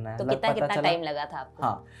फिजिक्स ही करना है। तो मतलब कितना पता चला टाइम लगा था आपको?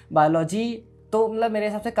 हाँ, बायोलॉजी तो मतलब मेरे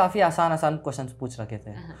हिसाब से काफ़ी आसान आसान क्वेश्चन पूछ रखे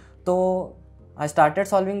थे। तो आई स्टार्टेड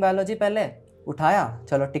सॉल्विंग बायोलॉजी, पहले उठाया,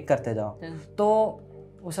 चलो टिक करते जाओ। तो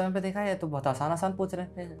उस समय पे देखा ये तो बहुत आसान आसान पूछ रहे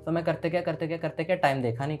हैं, तो मैं करते क्या टाइम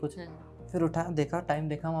देखा नहीं कुछ, फिर उठाया, देखा टाइम,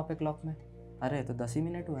 देखा वहाँ पे क्लॉक में, अरे तो 10 ही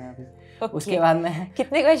मिनट हुए हैं अभी। उसके बाद में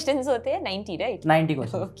कितने क्वेश्चंस होते हैं? 90 राइट? 90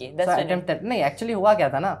 क्वेश्चन। Okay, 10 minute. नहीं, एक्चुअली हुआ क्या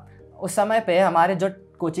था ना, उस समय पे हमारे जो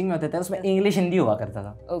कोचिंग में होते थे उसमें इंग्लिश हिंदी हुआ करता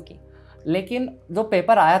था। ओके। लेकिन जो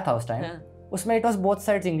पेपर आया था उस टाइम, उसमें it was both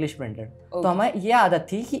sides English printed. तो हमें ये आदत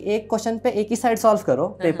थी कि एक क्वेश्चन पे एक ही साइड सॉल्व करो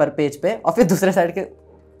पेपर पेज पे, और फिर दूसरे साइड के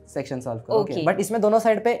सेक्शन सॉल्व करो। ओके, बट इसमें दोनों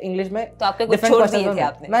साइड पे इंग्लिश में तो आपके कुछ छोड़ दिए थे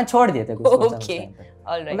आपने? मैं छोड़ दिए थे कुछ क्वेश्चन। Okay,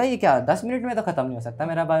 alright. मतलब ये क्या 10 मिनट में तो खत्म नहीं हो सकता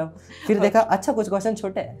मेरा बायो। फिर देखा अच्छा कुछ क्वेश्चन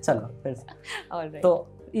छोटे हैं, चलो फिर ऑलराइट। तो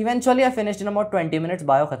eventually I finished in about 20 minutes,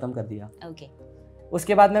 bio खत्म कर दिया। ओके।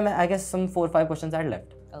 उसके बाद में मैं I guess some 4-5 questions I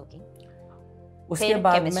left. Okay. उसके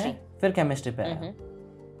बाद में फिर केमिस्ट्री पे आया।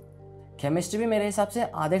 केमिस्ट्री भी मेरे हिसाब से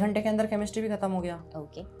आधे घंटे के अंदर केमिस्ट्री भी खत्म हो गया।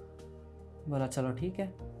 ओके। बोला चलो ठीक है।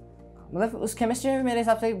 मतलब उस केमिस्ट्री में मेरे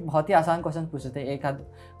हिसाब से बहुत ही आसान क्वेश्चन पूछे थे। एक आध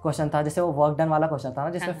क्वेश्चन था जैसे वो वर्क डन वाला क्वेश्चन था ना,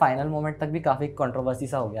 जिसमें फाइनल मोमेंट तक भी काफी कंट्रोवर्सी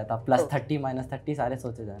सा हो गया था, +30 -30 सारे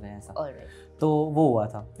सोचे जा रहे हैं ऐसा। तो वो हुआ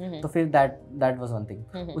था। तो फिर दैट वाज वन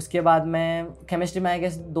थिंग। उसके बाद में केमिस्ट्री में आई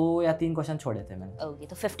गेस 2 या 3 क्वेश्चन छोड़े थे मैंने। ओके,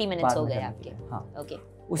 तो 50 मिनट्स हो गए आपके। हाँ। ओके।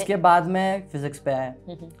 उसके बाद में फिजिक्स पे आए।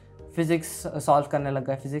 फिजिक्स सॉल्व करने लग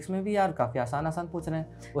गए। फिजिक्स में भी यार काफ़ी आसान आसान पूछ रहे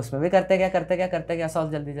हैं, उसमें भी करते क्या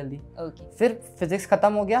सॉल्व जल्दी जल्दी। फिर फिजिक्स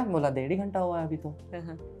खत्म हो गया, बोला 1.5 घंटा हुआ है अभी तो,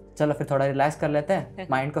 चलो फिर थोड़ा रिलैक्स कर लेते हैं,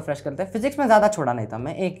 माइंड को फ्रेश करते हैं। फिजिक्स में ज़्यादा छोड़ा नहीं था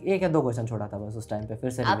मैं, एक या 2 क्वेश्चन छोड़ा था बस उस टाइम पे।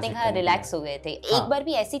 फिर से आपने कहा रिलैक्स हो गए थे। एक बार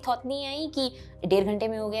भी ऐसी थॉट नहीं आई कि 1.5 घंटे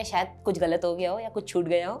में हो गया, शायद कुछ गलत हो गया हो या कुछ छूट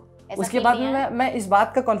गया हो? उसके बाद में मैं इस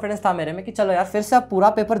बात का कॉन्फिडेंस था मेरे में कि चलो यार फिर से अब पूरा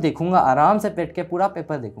पेपर देखूंगा, आराम से बैठ के पूरा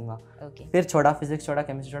पेपर देखूंगा। फिर छोड़ा फिजिक्स, छोड़ा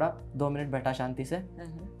केमिस्ट्री, छोड़ा 2 मिनट बैठा शांति से,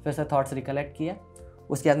 फिर से थॉट्स रिकलेक्ट किए।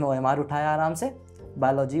 उसके बाद में OMR उठाया आराम से,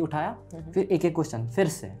 बायोलॉजी उठाया, फिर एक एक क्वेश्चन फिर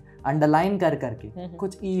से अंडरलाइन कर करके,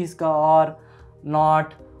 कुछ ईज का और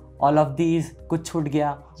नॉट, ऑल ऑफ दीज कुछ छूट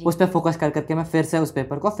गया, उस पर फोकस कर करके मैं फिर से उस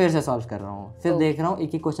पेपर को फिर से सॉल्व कर रहा हूँ। फिर देख रहा हूँ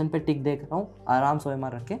एक एक क्वेश्चन पे टिक देख रहा हूँ, आराम से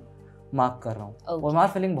OMR रख के मार्क कर रहा हूँ। OMR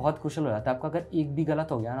फिलिंग बहुत क्रूशियल हो जाता है आपका। अगर एक भी गलत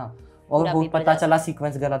हो गया ना, और वो पता चला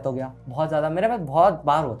सीक्वेंस गलत हो गया, बहुत ज़्यादा मेरे में बहुत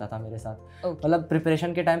बार होता था मेरे साथ। मतलब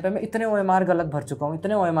प्रिपरेशन के टाइम पे मैं इतने OMR गलत भर चुका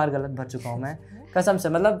हूँ, मैं कसम से।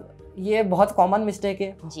 मतलब ये बहुत कॉमन मिस्टेक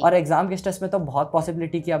है, और एग्जाम के स्ट्रेस में तो बहुत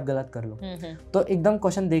पॉसिबिलिटी कि आप गलत कर लो। तो एकदम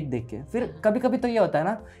क्वेश्चन देख के फिर कभी कभी तो ये होता है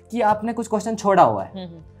ना कि आपने कुछ क्वेश्चन छोड़ा हुआ है,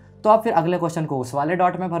 तो आप फिर अगले क्वेश्चन को उस वाले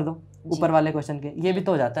डॉट में भर दो, ऊपर वाले क्वेश्चन के। ये भी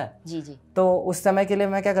तो हो जाता है। जी जी। तो उस समय के लिए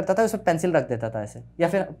मैं क्या करता था, उसमें पेंसिल रख देता था ऐसे, या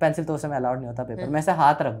फिर पेंसिल तो उस समय अलाउड नहीं होता पेपर में, ऐसे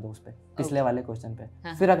हाथ रख दो उस पर पिछले वाले क्वेश्चन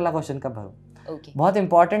पे, फिर अगला क्वेश्चन का भरो। बहुत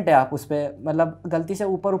इंपॉर्टेंट है। आप उस पर मतलब गलती से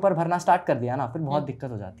ऊपर भरना स्टार्ट कर दिया ना, फिर बहुत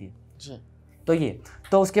दिक्कत हो जाती है जी। तो ये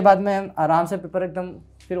तो उसके बाद में आराम से पेपर एकदम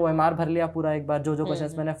फिर OMR भर लिया पूरा एक बार। जो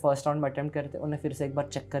क्वेश्चंस मैंने फर्स्ट राउंड में अटेम्प्ट करे थे उन्हें फिर से एक बार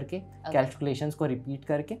चेक करके, कैलकुलेशंस को रिपीट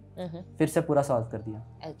करके फिर से पूरा सॉल्व कर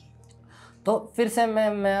दिया। तो फिर से मैं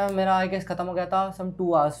मेरा आई गेस खत्म हो गया था सम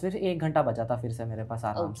 2 आवर्स, फिर 1 घंटा बचा था फिर से मेरे पास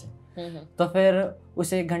आराम से। तो फिर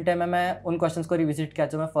उस 1 घंटे में मैं उन क्वेश्चंस को रिविजिट किया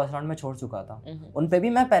जो मैं फर्स्ट राउंड में छोड़ चुका था। उन पे भी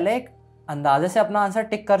मैं पहले एक अंदाजे से अपना आंसर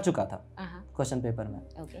टिक कर चुका था क्वेश्चन पेपर में,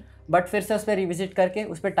 बट फिर से उस पर रिविजिट करके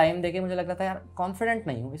उस पर टाइम देके मुझे लग रहा था यार कॉन्फिडेंट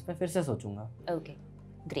नहीं हूँ, इस पर फिर से सोचूंगा।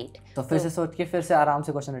 ग्रेट। तो फिर से सोच के फिर से आराम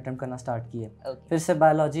से क्वेश्चन अटेम्प्ट करना स्टार्ट किए। फिर से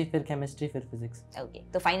बायोलॉजी, फिर केमिस्ट्री, फिर फिजिक्स।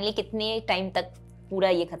 तो फाइनली कितने टाइम तक पूरा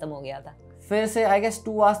ये खत्म हो गया था? फिर से आई गेस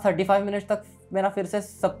 2 आवर्स 35 मिनट तक मेरा फिर से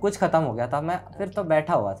सब कुछ खत्म हो गया था। मैं फिर तो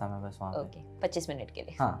बैठा हुआ था मैं बस वहाँ पे 25 मिनट के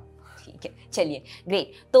लिए। हाँ ठीक है, चलिए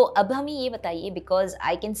ग्रेट। तो अब हमें ये बताइए, बिकॉज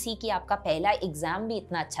आई कैन सी कि आपका पहला एग्जाम भी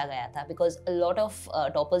इतना अच्छा गया था, बिकॉज लॉट ऑफ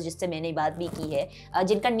टॉपर्स जिससे मैंने बात भी की है,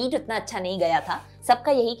 जिनका नीट उतना अच्छा नहीं गया था,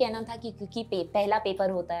 सबका यही कहना था कि क्योंकि पहला पेपर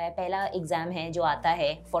होता है, पहला एग्जाम है जो आता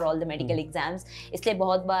है for all the medical exams, इसलिए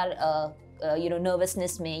बहुत बार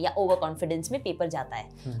नर्वसनेस में या ओवर कॉन्फिडेंस में पेपर जाता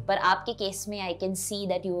है। पर आपके केस में I can see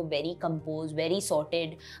that you were very compose, very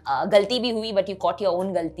sorted. गलती भी हुई but you cot your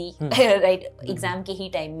own गलती राइट एग्जाम के ही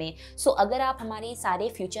टाइम में। सो अगर आप हमारे सारे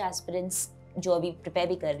फ्यूचर एस्पिरेंट्स जो अभी प्रिपेयर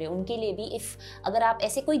भी कर रहे हो उनके लिए भी अगर आप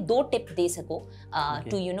ऐसे कोई 2 टिप दे सको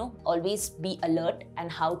to always be alert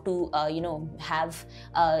and how to have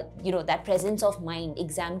that presence of mind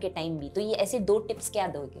exam के टाइम भी, तो ये ऐसे 2 टिप्स क्या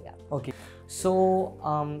दोगे आप? ओके, सो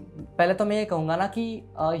पहले तो मैं ये कहूँगा ना कि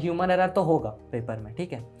ह्यूमन एरर तो होगा पेपर में,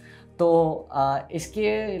 ठीक है। तो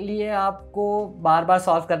इसके लिए आपको बार बार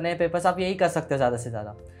सॉल्व करने हैं पेपर्स, आप यही कर सकते हो ज़्यादा से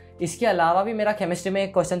ज़्यादा। इसके अलावा भी मेरा केमिस्ट्री में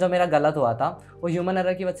एक क्वेश्चन जो मेरा गलत हुआ था वो ह्यूमन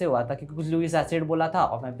एरर की वजह से हुआ था, क्योंकि कुछ लुइस एसिड बोला था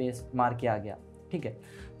और मैं बेस मार के आ गया, ठीक है।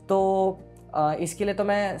 तो इसके लिए तो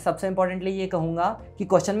मैं सबसे इम्पोर्टेंटली ये कहूँगा कि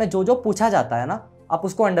क्वेश्चन में जो जो पूछा जाता है ना, आप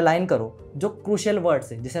उसको अंडरलाइन करो। जो क्रूशियल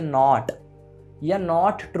वर्ड्स है जैसे नॉट या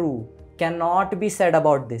not true, can not be said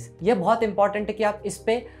about this, ये बहुत इंपॉर्टेंट है कि आप इस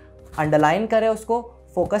पर अंडरलाइन करें, उसको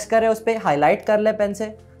फोकस करें, उस पर हाईलाइट कर लें पेन से,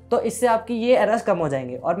 तो इससे आपकी ये एरर्स कम हो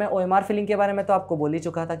जाएंगे। और मैं OMR फिलिंग के बारे में तो आपको बोल ही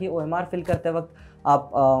चुका था कि OMR फिल करते वक्त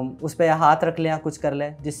आप उस पर हाथ रख लें या कुछ कर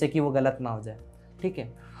लें जिससे कि वो गलत ना हो जाए, ठीक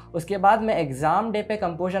है। उसके बाद में एग्ज़ाम डे पे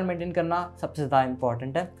कंपोजर मेंटेन करना सबसे ज़्यादा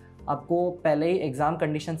इंपॉर्टेंट है। आपको पहले ही एग्ज़ाम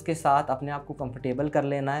कंडीशंस के साथ अपने आप को कंफर्टेबल कर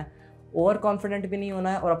लेना है, ओवर कॉन्फिडेंट भी नहीं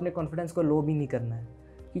होना है और अपने कॉन्फिडेंस को लो भी नहीं करना है,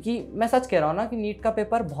 क्योंकि मैं सच कह रहा हूँ ना कि नीट का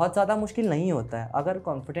पेपर बहुत ज़्यादा मुश्किल नहीं होता है। अगर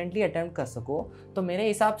कॉन्फिडेंटली अटैम्प्ट कर सको तो मेरे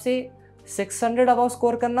हिसाब से 600 अबव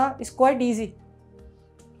स्कोर करना इज़ क्वाइट ईजी।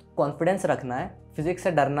 कॉन्फिडेंस रखना है, फिजिक्स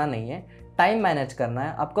से डरना नहीं है, टाइम मैनेज करना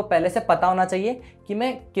है। आपको पहले से पता होना चाहिए कि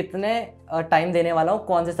मैं कितने टाइम देने वाला हूँ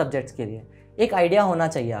कौन से सब्जेक्ट्स के लिए, एक आइडिया होना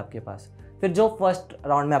चाहिए आपके पास। फिर जो फर्स्ट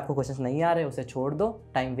राउंड में आपको क्वेश्चंस नहीं आ रहे उसे छोड़ दो,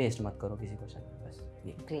 टाइम वेस्ट मत करो किसी क्वेश्चन में, बस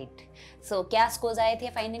ये। ग्रेट। सो क्या स्कोर्स आए थे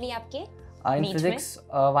फाइनली आपके? In physics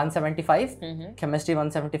 175, chemistry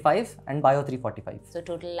 175 and bio 345. So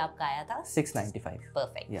total आपका आया था 695.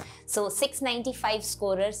 Perfect. Yeah. So 695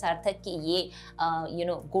 स्कोरर सार्थक के ये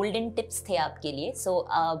गोल्डन टिप्स थे आपके लिए. So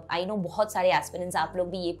I know बहुत सारे एस्पिरेंट्स आप लोग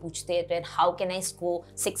भी ये पूछते हैं, how can I score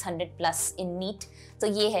 600 plus in NEET. तो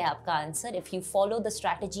ये है आपका answer. If you follow the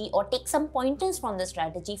strategy और take some pointers from the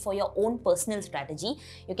strategy for your own personal strategy,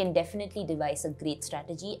 you can definitely device a great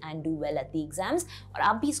strategy and do well at the exams. और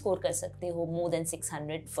आप भी score कर सकते हो more than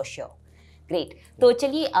 600 for sure. Great. तो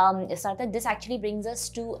चलिए सार्थक, this actually brings us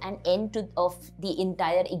to an end of the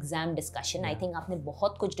entire exam discussion. I think आपने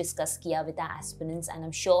बहुत कुछ डिस्कस किया with the aspirants and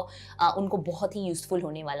I'm sure उनको बहुत ही यूजफुल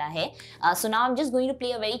होने वाला है. So now I'm just going to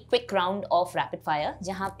play a very quick round of rapid fire,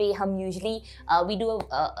 जहाँ पे हम usually we do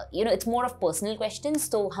it's more of personal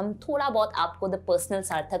questions. तो हम थोड़ा बहुत आपको the personal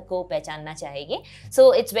सार्थक को पहचानना चाहेंगे.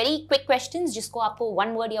 So it's very quick questions जिसको आपको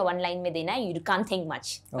one word या one line में देना है. You can't think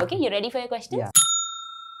much. Okay, you ready for your questions? Yeah.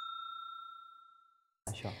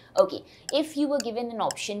 Sure. Okay, if you were given an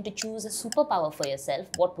option to choose a superpower for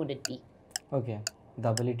yourself, what would it be? Okay, the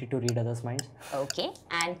ability to read others' minds. Okay,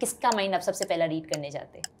 and किसका mind आप सबसे पहला read करने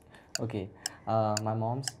जाते? Okay, my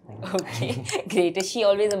mom's. Okay, great. Is she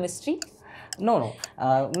always a mystery? No.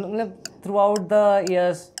 मतलब throughout the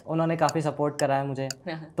years उन्होंने काफ़ी support करा है मुझे,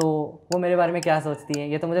 तो वो मेरे बारे में क्या सोचती हैं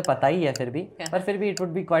ये तो मुझे पता ही है फिर भी, पर फिर भी it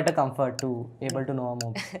would be quite a comfort to able to know her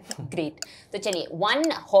mom. Great. तो चलिए, one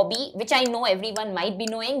hobby which I know everyone might be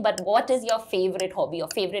knowing, but what is your favorite hobby or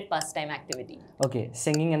favorite pastime activity? Okay,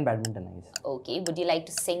 singing and badminton I guess. Okay, would you like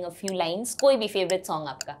to sing a few lines? कोई भी favorite song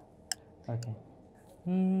आपका? Okay.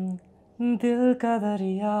 दिल का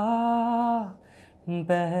दरिया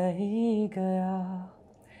बह ही गया,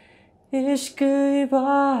 इश्क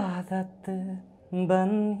इबादत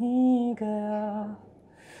बन ही गया,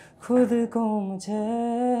 खुद को मुझे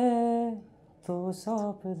तो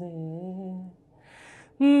सौंप दे,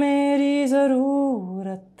 मेरी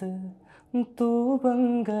ज़रूरत तू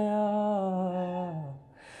बन गया,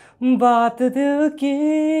 बात दिल की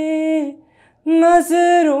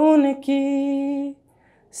नज़रों की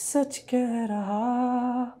सच कह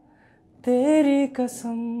रहा, तेरी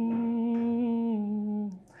कसम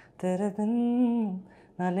तेरे बिन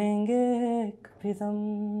न लेंगे कभी दम,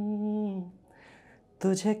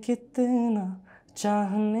 तुझे कितना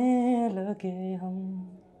चाहने लगे हम.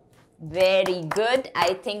 Very good.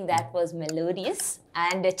 I think that was melodious.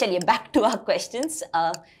 And चलिए back to our questions.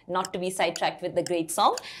 Not to be sidetracked with the great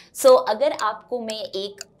song. So अगर आपको मैं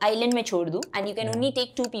एक island में छोड़ दूँ and you can only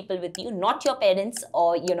take 2 people with you, not your parents or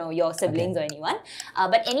your siblings or anyone,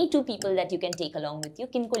 but any 2 people that you can take along with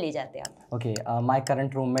you, किनको ले जाते हैं आप? Okay, my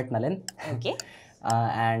current roommate Nalin. Okay.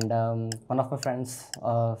 And one of my friends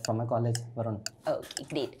from my college, Varun. Okay,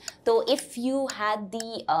 great. So if you had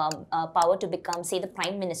the power to become, say, the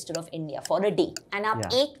Prime Minister of India for a day, and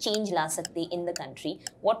आप एक change ला सकते in the country,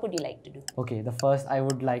 what would you like to do? Okay, the first I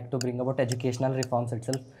would like to bring about educational reforms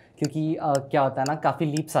itself. क्योंकि क्या होता है ना, काफ़ी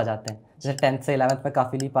leaps आ जाते हैं, जैसे 10th से 11th में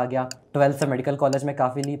काफ़ी लीप आ गया, 12th से मेडिकल कॉलेज में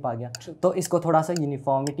काफ़ी लीप आ गया, तो इसको थोड़ा सा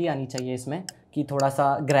यूनिफॉर्मिटी आनी चाहिए इसमें, कि थोड़ा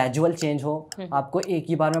सा ग्रेजुअल चेंज हो, आपको एक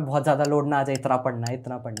ही बार में बहुत ज़्यादा लोड ना आ जाए, इतना पढ़ना है.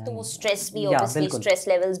 तो वो स्ट्रेस भी, ऑब्वियसली स्ट्रेस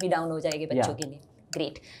लेवल्स भी डाउन हो जाएंगे बच्चों के लिए.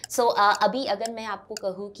 Great. So अभी अगर मैं आपको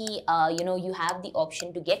कहूँ कि you have the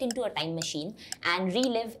option to get into a time machine and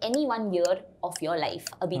relive any 1 year of your life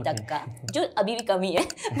अभी तक का, जो अभी भी कम ही है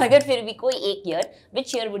मगर फिर भी कोई एक year,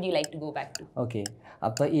 which year would you like to go back to? Okay.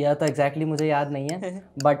 अब तो ईयर तो एग्जैक्टली मुझे याद नहीं है,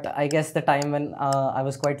 but I guess the time when I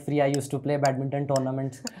was quite free, I used to play badminton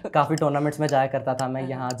tournaments. काफ़ी टूर्नामेंट्स में जाया करता था मैं,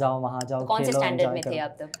 यहाँ जाओ वहाँ जाओ, कौन से स्टैंडर्ड में थे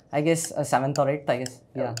आप तब? I guess 7th or 8th, I guess.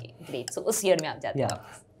 Okay, great. So उस ईयर में आप जाते हो.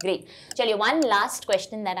 Great. चलिए, one last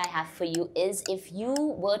question that I have for you is if you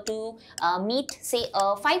were to meet say a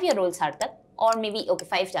 5-year-old Sarthak, or maybe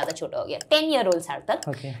 5 ज़्यादा छोटा हो गया, 10-year-old Sarthak,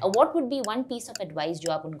 what would be one piece of advice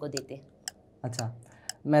जो आप उनको देते? अच्छा,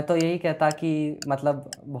 मैं तो यही कहता कि मतलब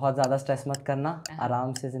बहुत ज़्यादा स्ट्रेस मत करना,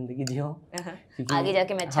 आराम से ज़िंदगी जियो. आगे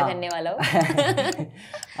जाके मैं अच्छा करने वाला हूँ.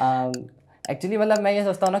 एक्चुअली मतलब मैं ये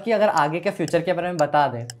सोचता हूँ ना कि अगर आगे के फ्यूचर के बारे में बता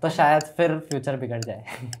दें तो शायद फिर फ्यूचर बिगड़ जाए.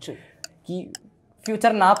 कि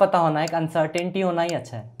फ्यूचर ना पता होना, एक अनसर्टेनिटी होना ही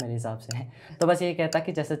अच्छा है मेरे हिसाब से. तो बस ये कहता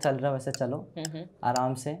कि जैसे चल रहा है वैसे चलो,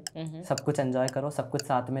 आराम से सब कुछ एंजॉय करो, सब कुछ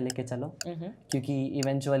साथ में लेके चलो, क्योंकि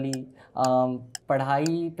इवेंचुअली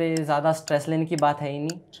पढ़ाई पे ज़्यादा स्ट्रेस लेने की बात है ही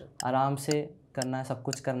नहीं. आराम से करना है, सब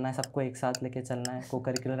कुछ करना है, सबको एक साथ लेके चलना है, को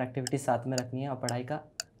करिकुलर एक्टिविटीज साथ में रखनी है और पढ़ाई का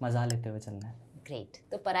मज़ा लेते हुए चलना है. ग्रेट.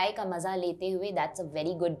 तो पढ़ाई का मज़ा लेते हुए, that's a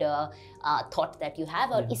very good thought that you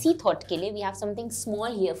have. और इसी थॉट के लिए we have something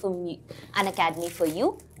small here from Unacademy for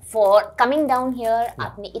you for coming down here.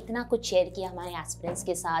 आपने इतना कुछ शेयर किया हमारे एस्पिरेंट्स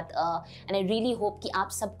के साथ, एंड आई रियली होप कि आप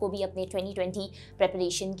सबको भी अपने 2020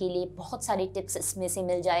 प्रिपरेशन के लिए बहुत सारे टिप्स इसमें से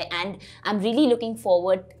मिल जाए. And I am really looking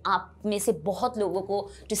forward आप में से बहुत लोगों को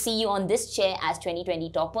to C you on this chair as 2020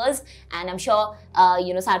 toppers. And I am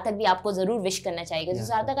sure सार्थक भी आपको ज़रूर विश करना चाहेगा. सो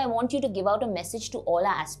सार्थक, I want you to give out a message to all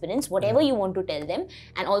our aspirants, what ever you want to tell them,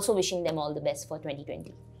 and also wishing them all the best for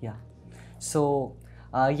 2020. सो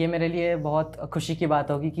ये मेरे लिए बहुत खुशी की बात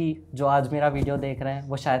होगी कि जो आज मेरा वीडियो देख रहे हैं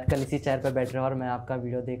वो शायद कल इसी चेयर पे बैठ रहे हो और मैं आपका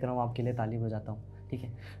वीडियो देख रहा हूँ, आपके लिए ताली बजाता हूँ. ठीक है,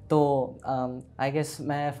 तो आई गेस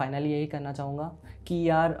मैं फाइनली यही करना चाहूँगा कि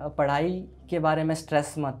यार पढ़ाई के बारे में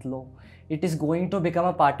स्ट्रेस मत लो. It is going to become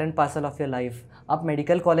a part and parcel of your life. आप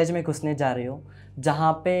मेडिकल कॉलेज में घुसने जा रहे हो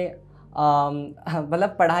जहाँ पे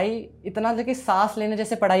मतलब पढ़ाई इतना जो कि सांस लेने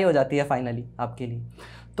जैसे पढ़ाई हो जाती है फाइनली आपके लिए.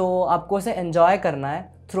 तो आपको उसे एन्जॉय करना है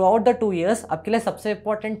थ्रू आउट द 2 years. आपके लिए सबसे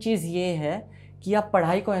इम्पॉर्टेंट चीज़ ये है कि आप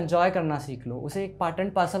पढ़ाई को एन्जॉय करना सीख लो, उसे एक part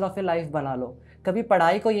and parcel of your life बना लो. कभी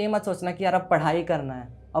पढ़ाई को ये मत सोचना कि यार अब पढ़ाई करना है,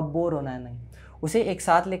 अब बोर होना है, नहीं. उसे एक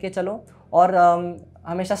साथ लेके चलो और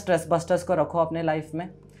हमेशा स्ट्रेस बस्टर्स को रखो अपने लाइफ में.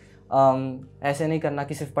 ऐसे नहीं करना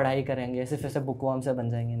कि सिर्फ पढ़ाई करेंगे, सिर्फ ऐसे बुकवर्म से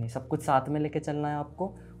बन जाएंगे, नहीं. सब कुछ साथ में लेके चलना है आपको.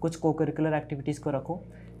 कुछ को करिकुलर एक्टिविटीज़ को रखो,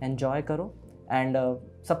 एन्जॉय करो. एंड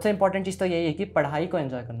सबसे इंपॉर्टेंट चीज़ तो यही है कि पढ़ाई को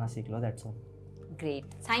एंजॉय करना सीख लो. That's all. Great,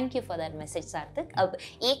 thank you for that message सार्थक. अब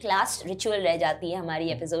एक लास्ट रिचुअल रह जाती है हमारी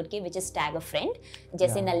एपिसोड की, which is tag a friend.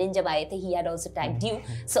 जैसे नलिन जब आए थे, he had also tagged you.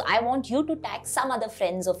 So I want you to tag some other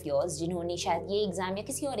friends of yours जिन्होंने शायद ये एग्जाम या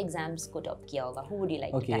किसी और एग्जाम्स को टॉप किया होगा. Who would you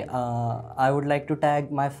like to tag? I would like to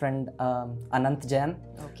tag my friend Anant Jain,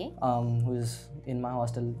 okay, who is in my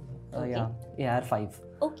hostel, AR5.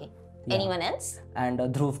 Okay. Anyone else? And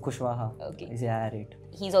Dhruv Kushwaha. Okay. Is AR8.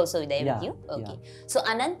 He's also there with you? Okay. Yeah. So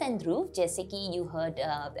Anant and Dhruv, जैसे कि you heard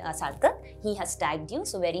Sarthak, he has tagged you.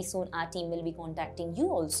 So very soon our team will be contacting you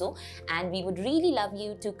also. And we would really love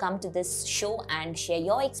you to come to this show and share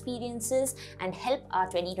your experiences and help our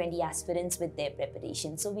 2020 aspirants with their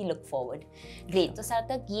preparation. So we look forward. Great. So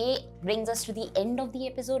Sarthak, ये brings us to the end of the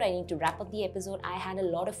episode. I need to wrap up the episode. I had a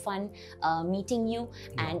lot of fun meeting you.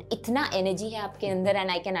 And इतना energy है आपके अंदर,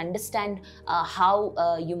 and I can understand how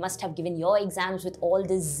you must have given your exams with all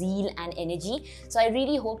this zeal and energy. So I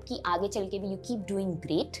really hope कि आगे चल के भी you keep doing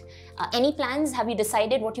great. Any plans? Have you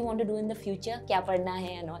decided what you want to do in the future? क्या पढ़ना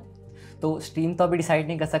है and all? तो stream तो अभी डिसाइड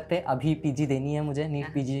नहीं कर सकते. अभी पीजी देनी है मुझे,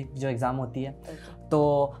 नीट पीजी जो एग्ज़ाम होती है. तो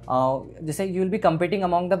जैसे you will be competing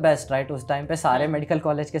among the best, right. उस टाइम पे सारे मेडिकल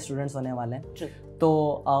कॉलेज के स्टूडेंट्स होने वाले हैं. तो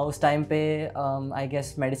उस टाइम पे आई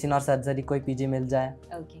गेस मेडिसिन और सर्जरी कोई पीजी मिल जाए.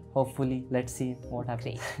 Hopefully let's see what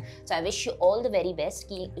happens. So I wish you all the very best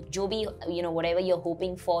कि जो भी whatever you are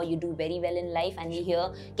hoping for, you do very well in life and you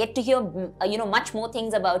get to here much more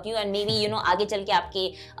things about you. And may be आगे चल के आपके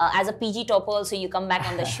as a PG topper also you come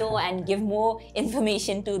back on the show and give more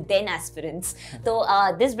information to then aspirants. तो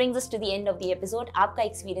this brings us to the end of the episode. आपका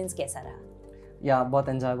experience कैसा रहा? या बहुत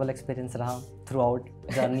एंजॉयबल एक्सपीरियंस रहा थ्रू आउट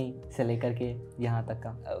जर्नी से लेकर के यहाँ तक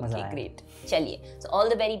का मजा आया. ग्रेट. चलिए, so all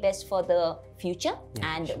the very best for the future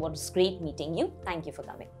and what was great meeting you. Thank you for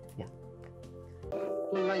coming.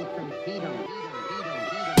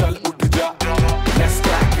 चल उठ जा, let's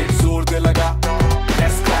crack it, जोर दे लगा.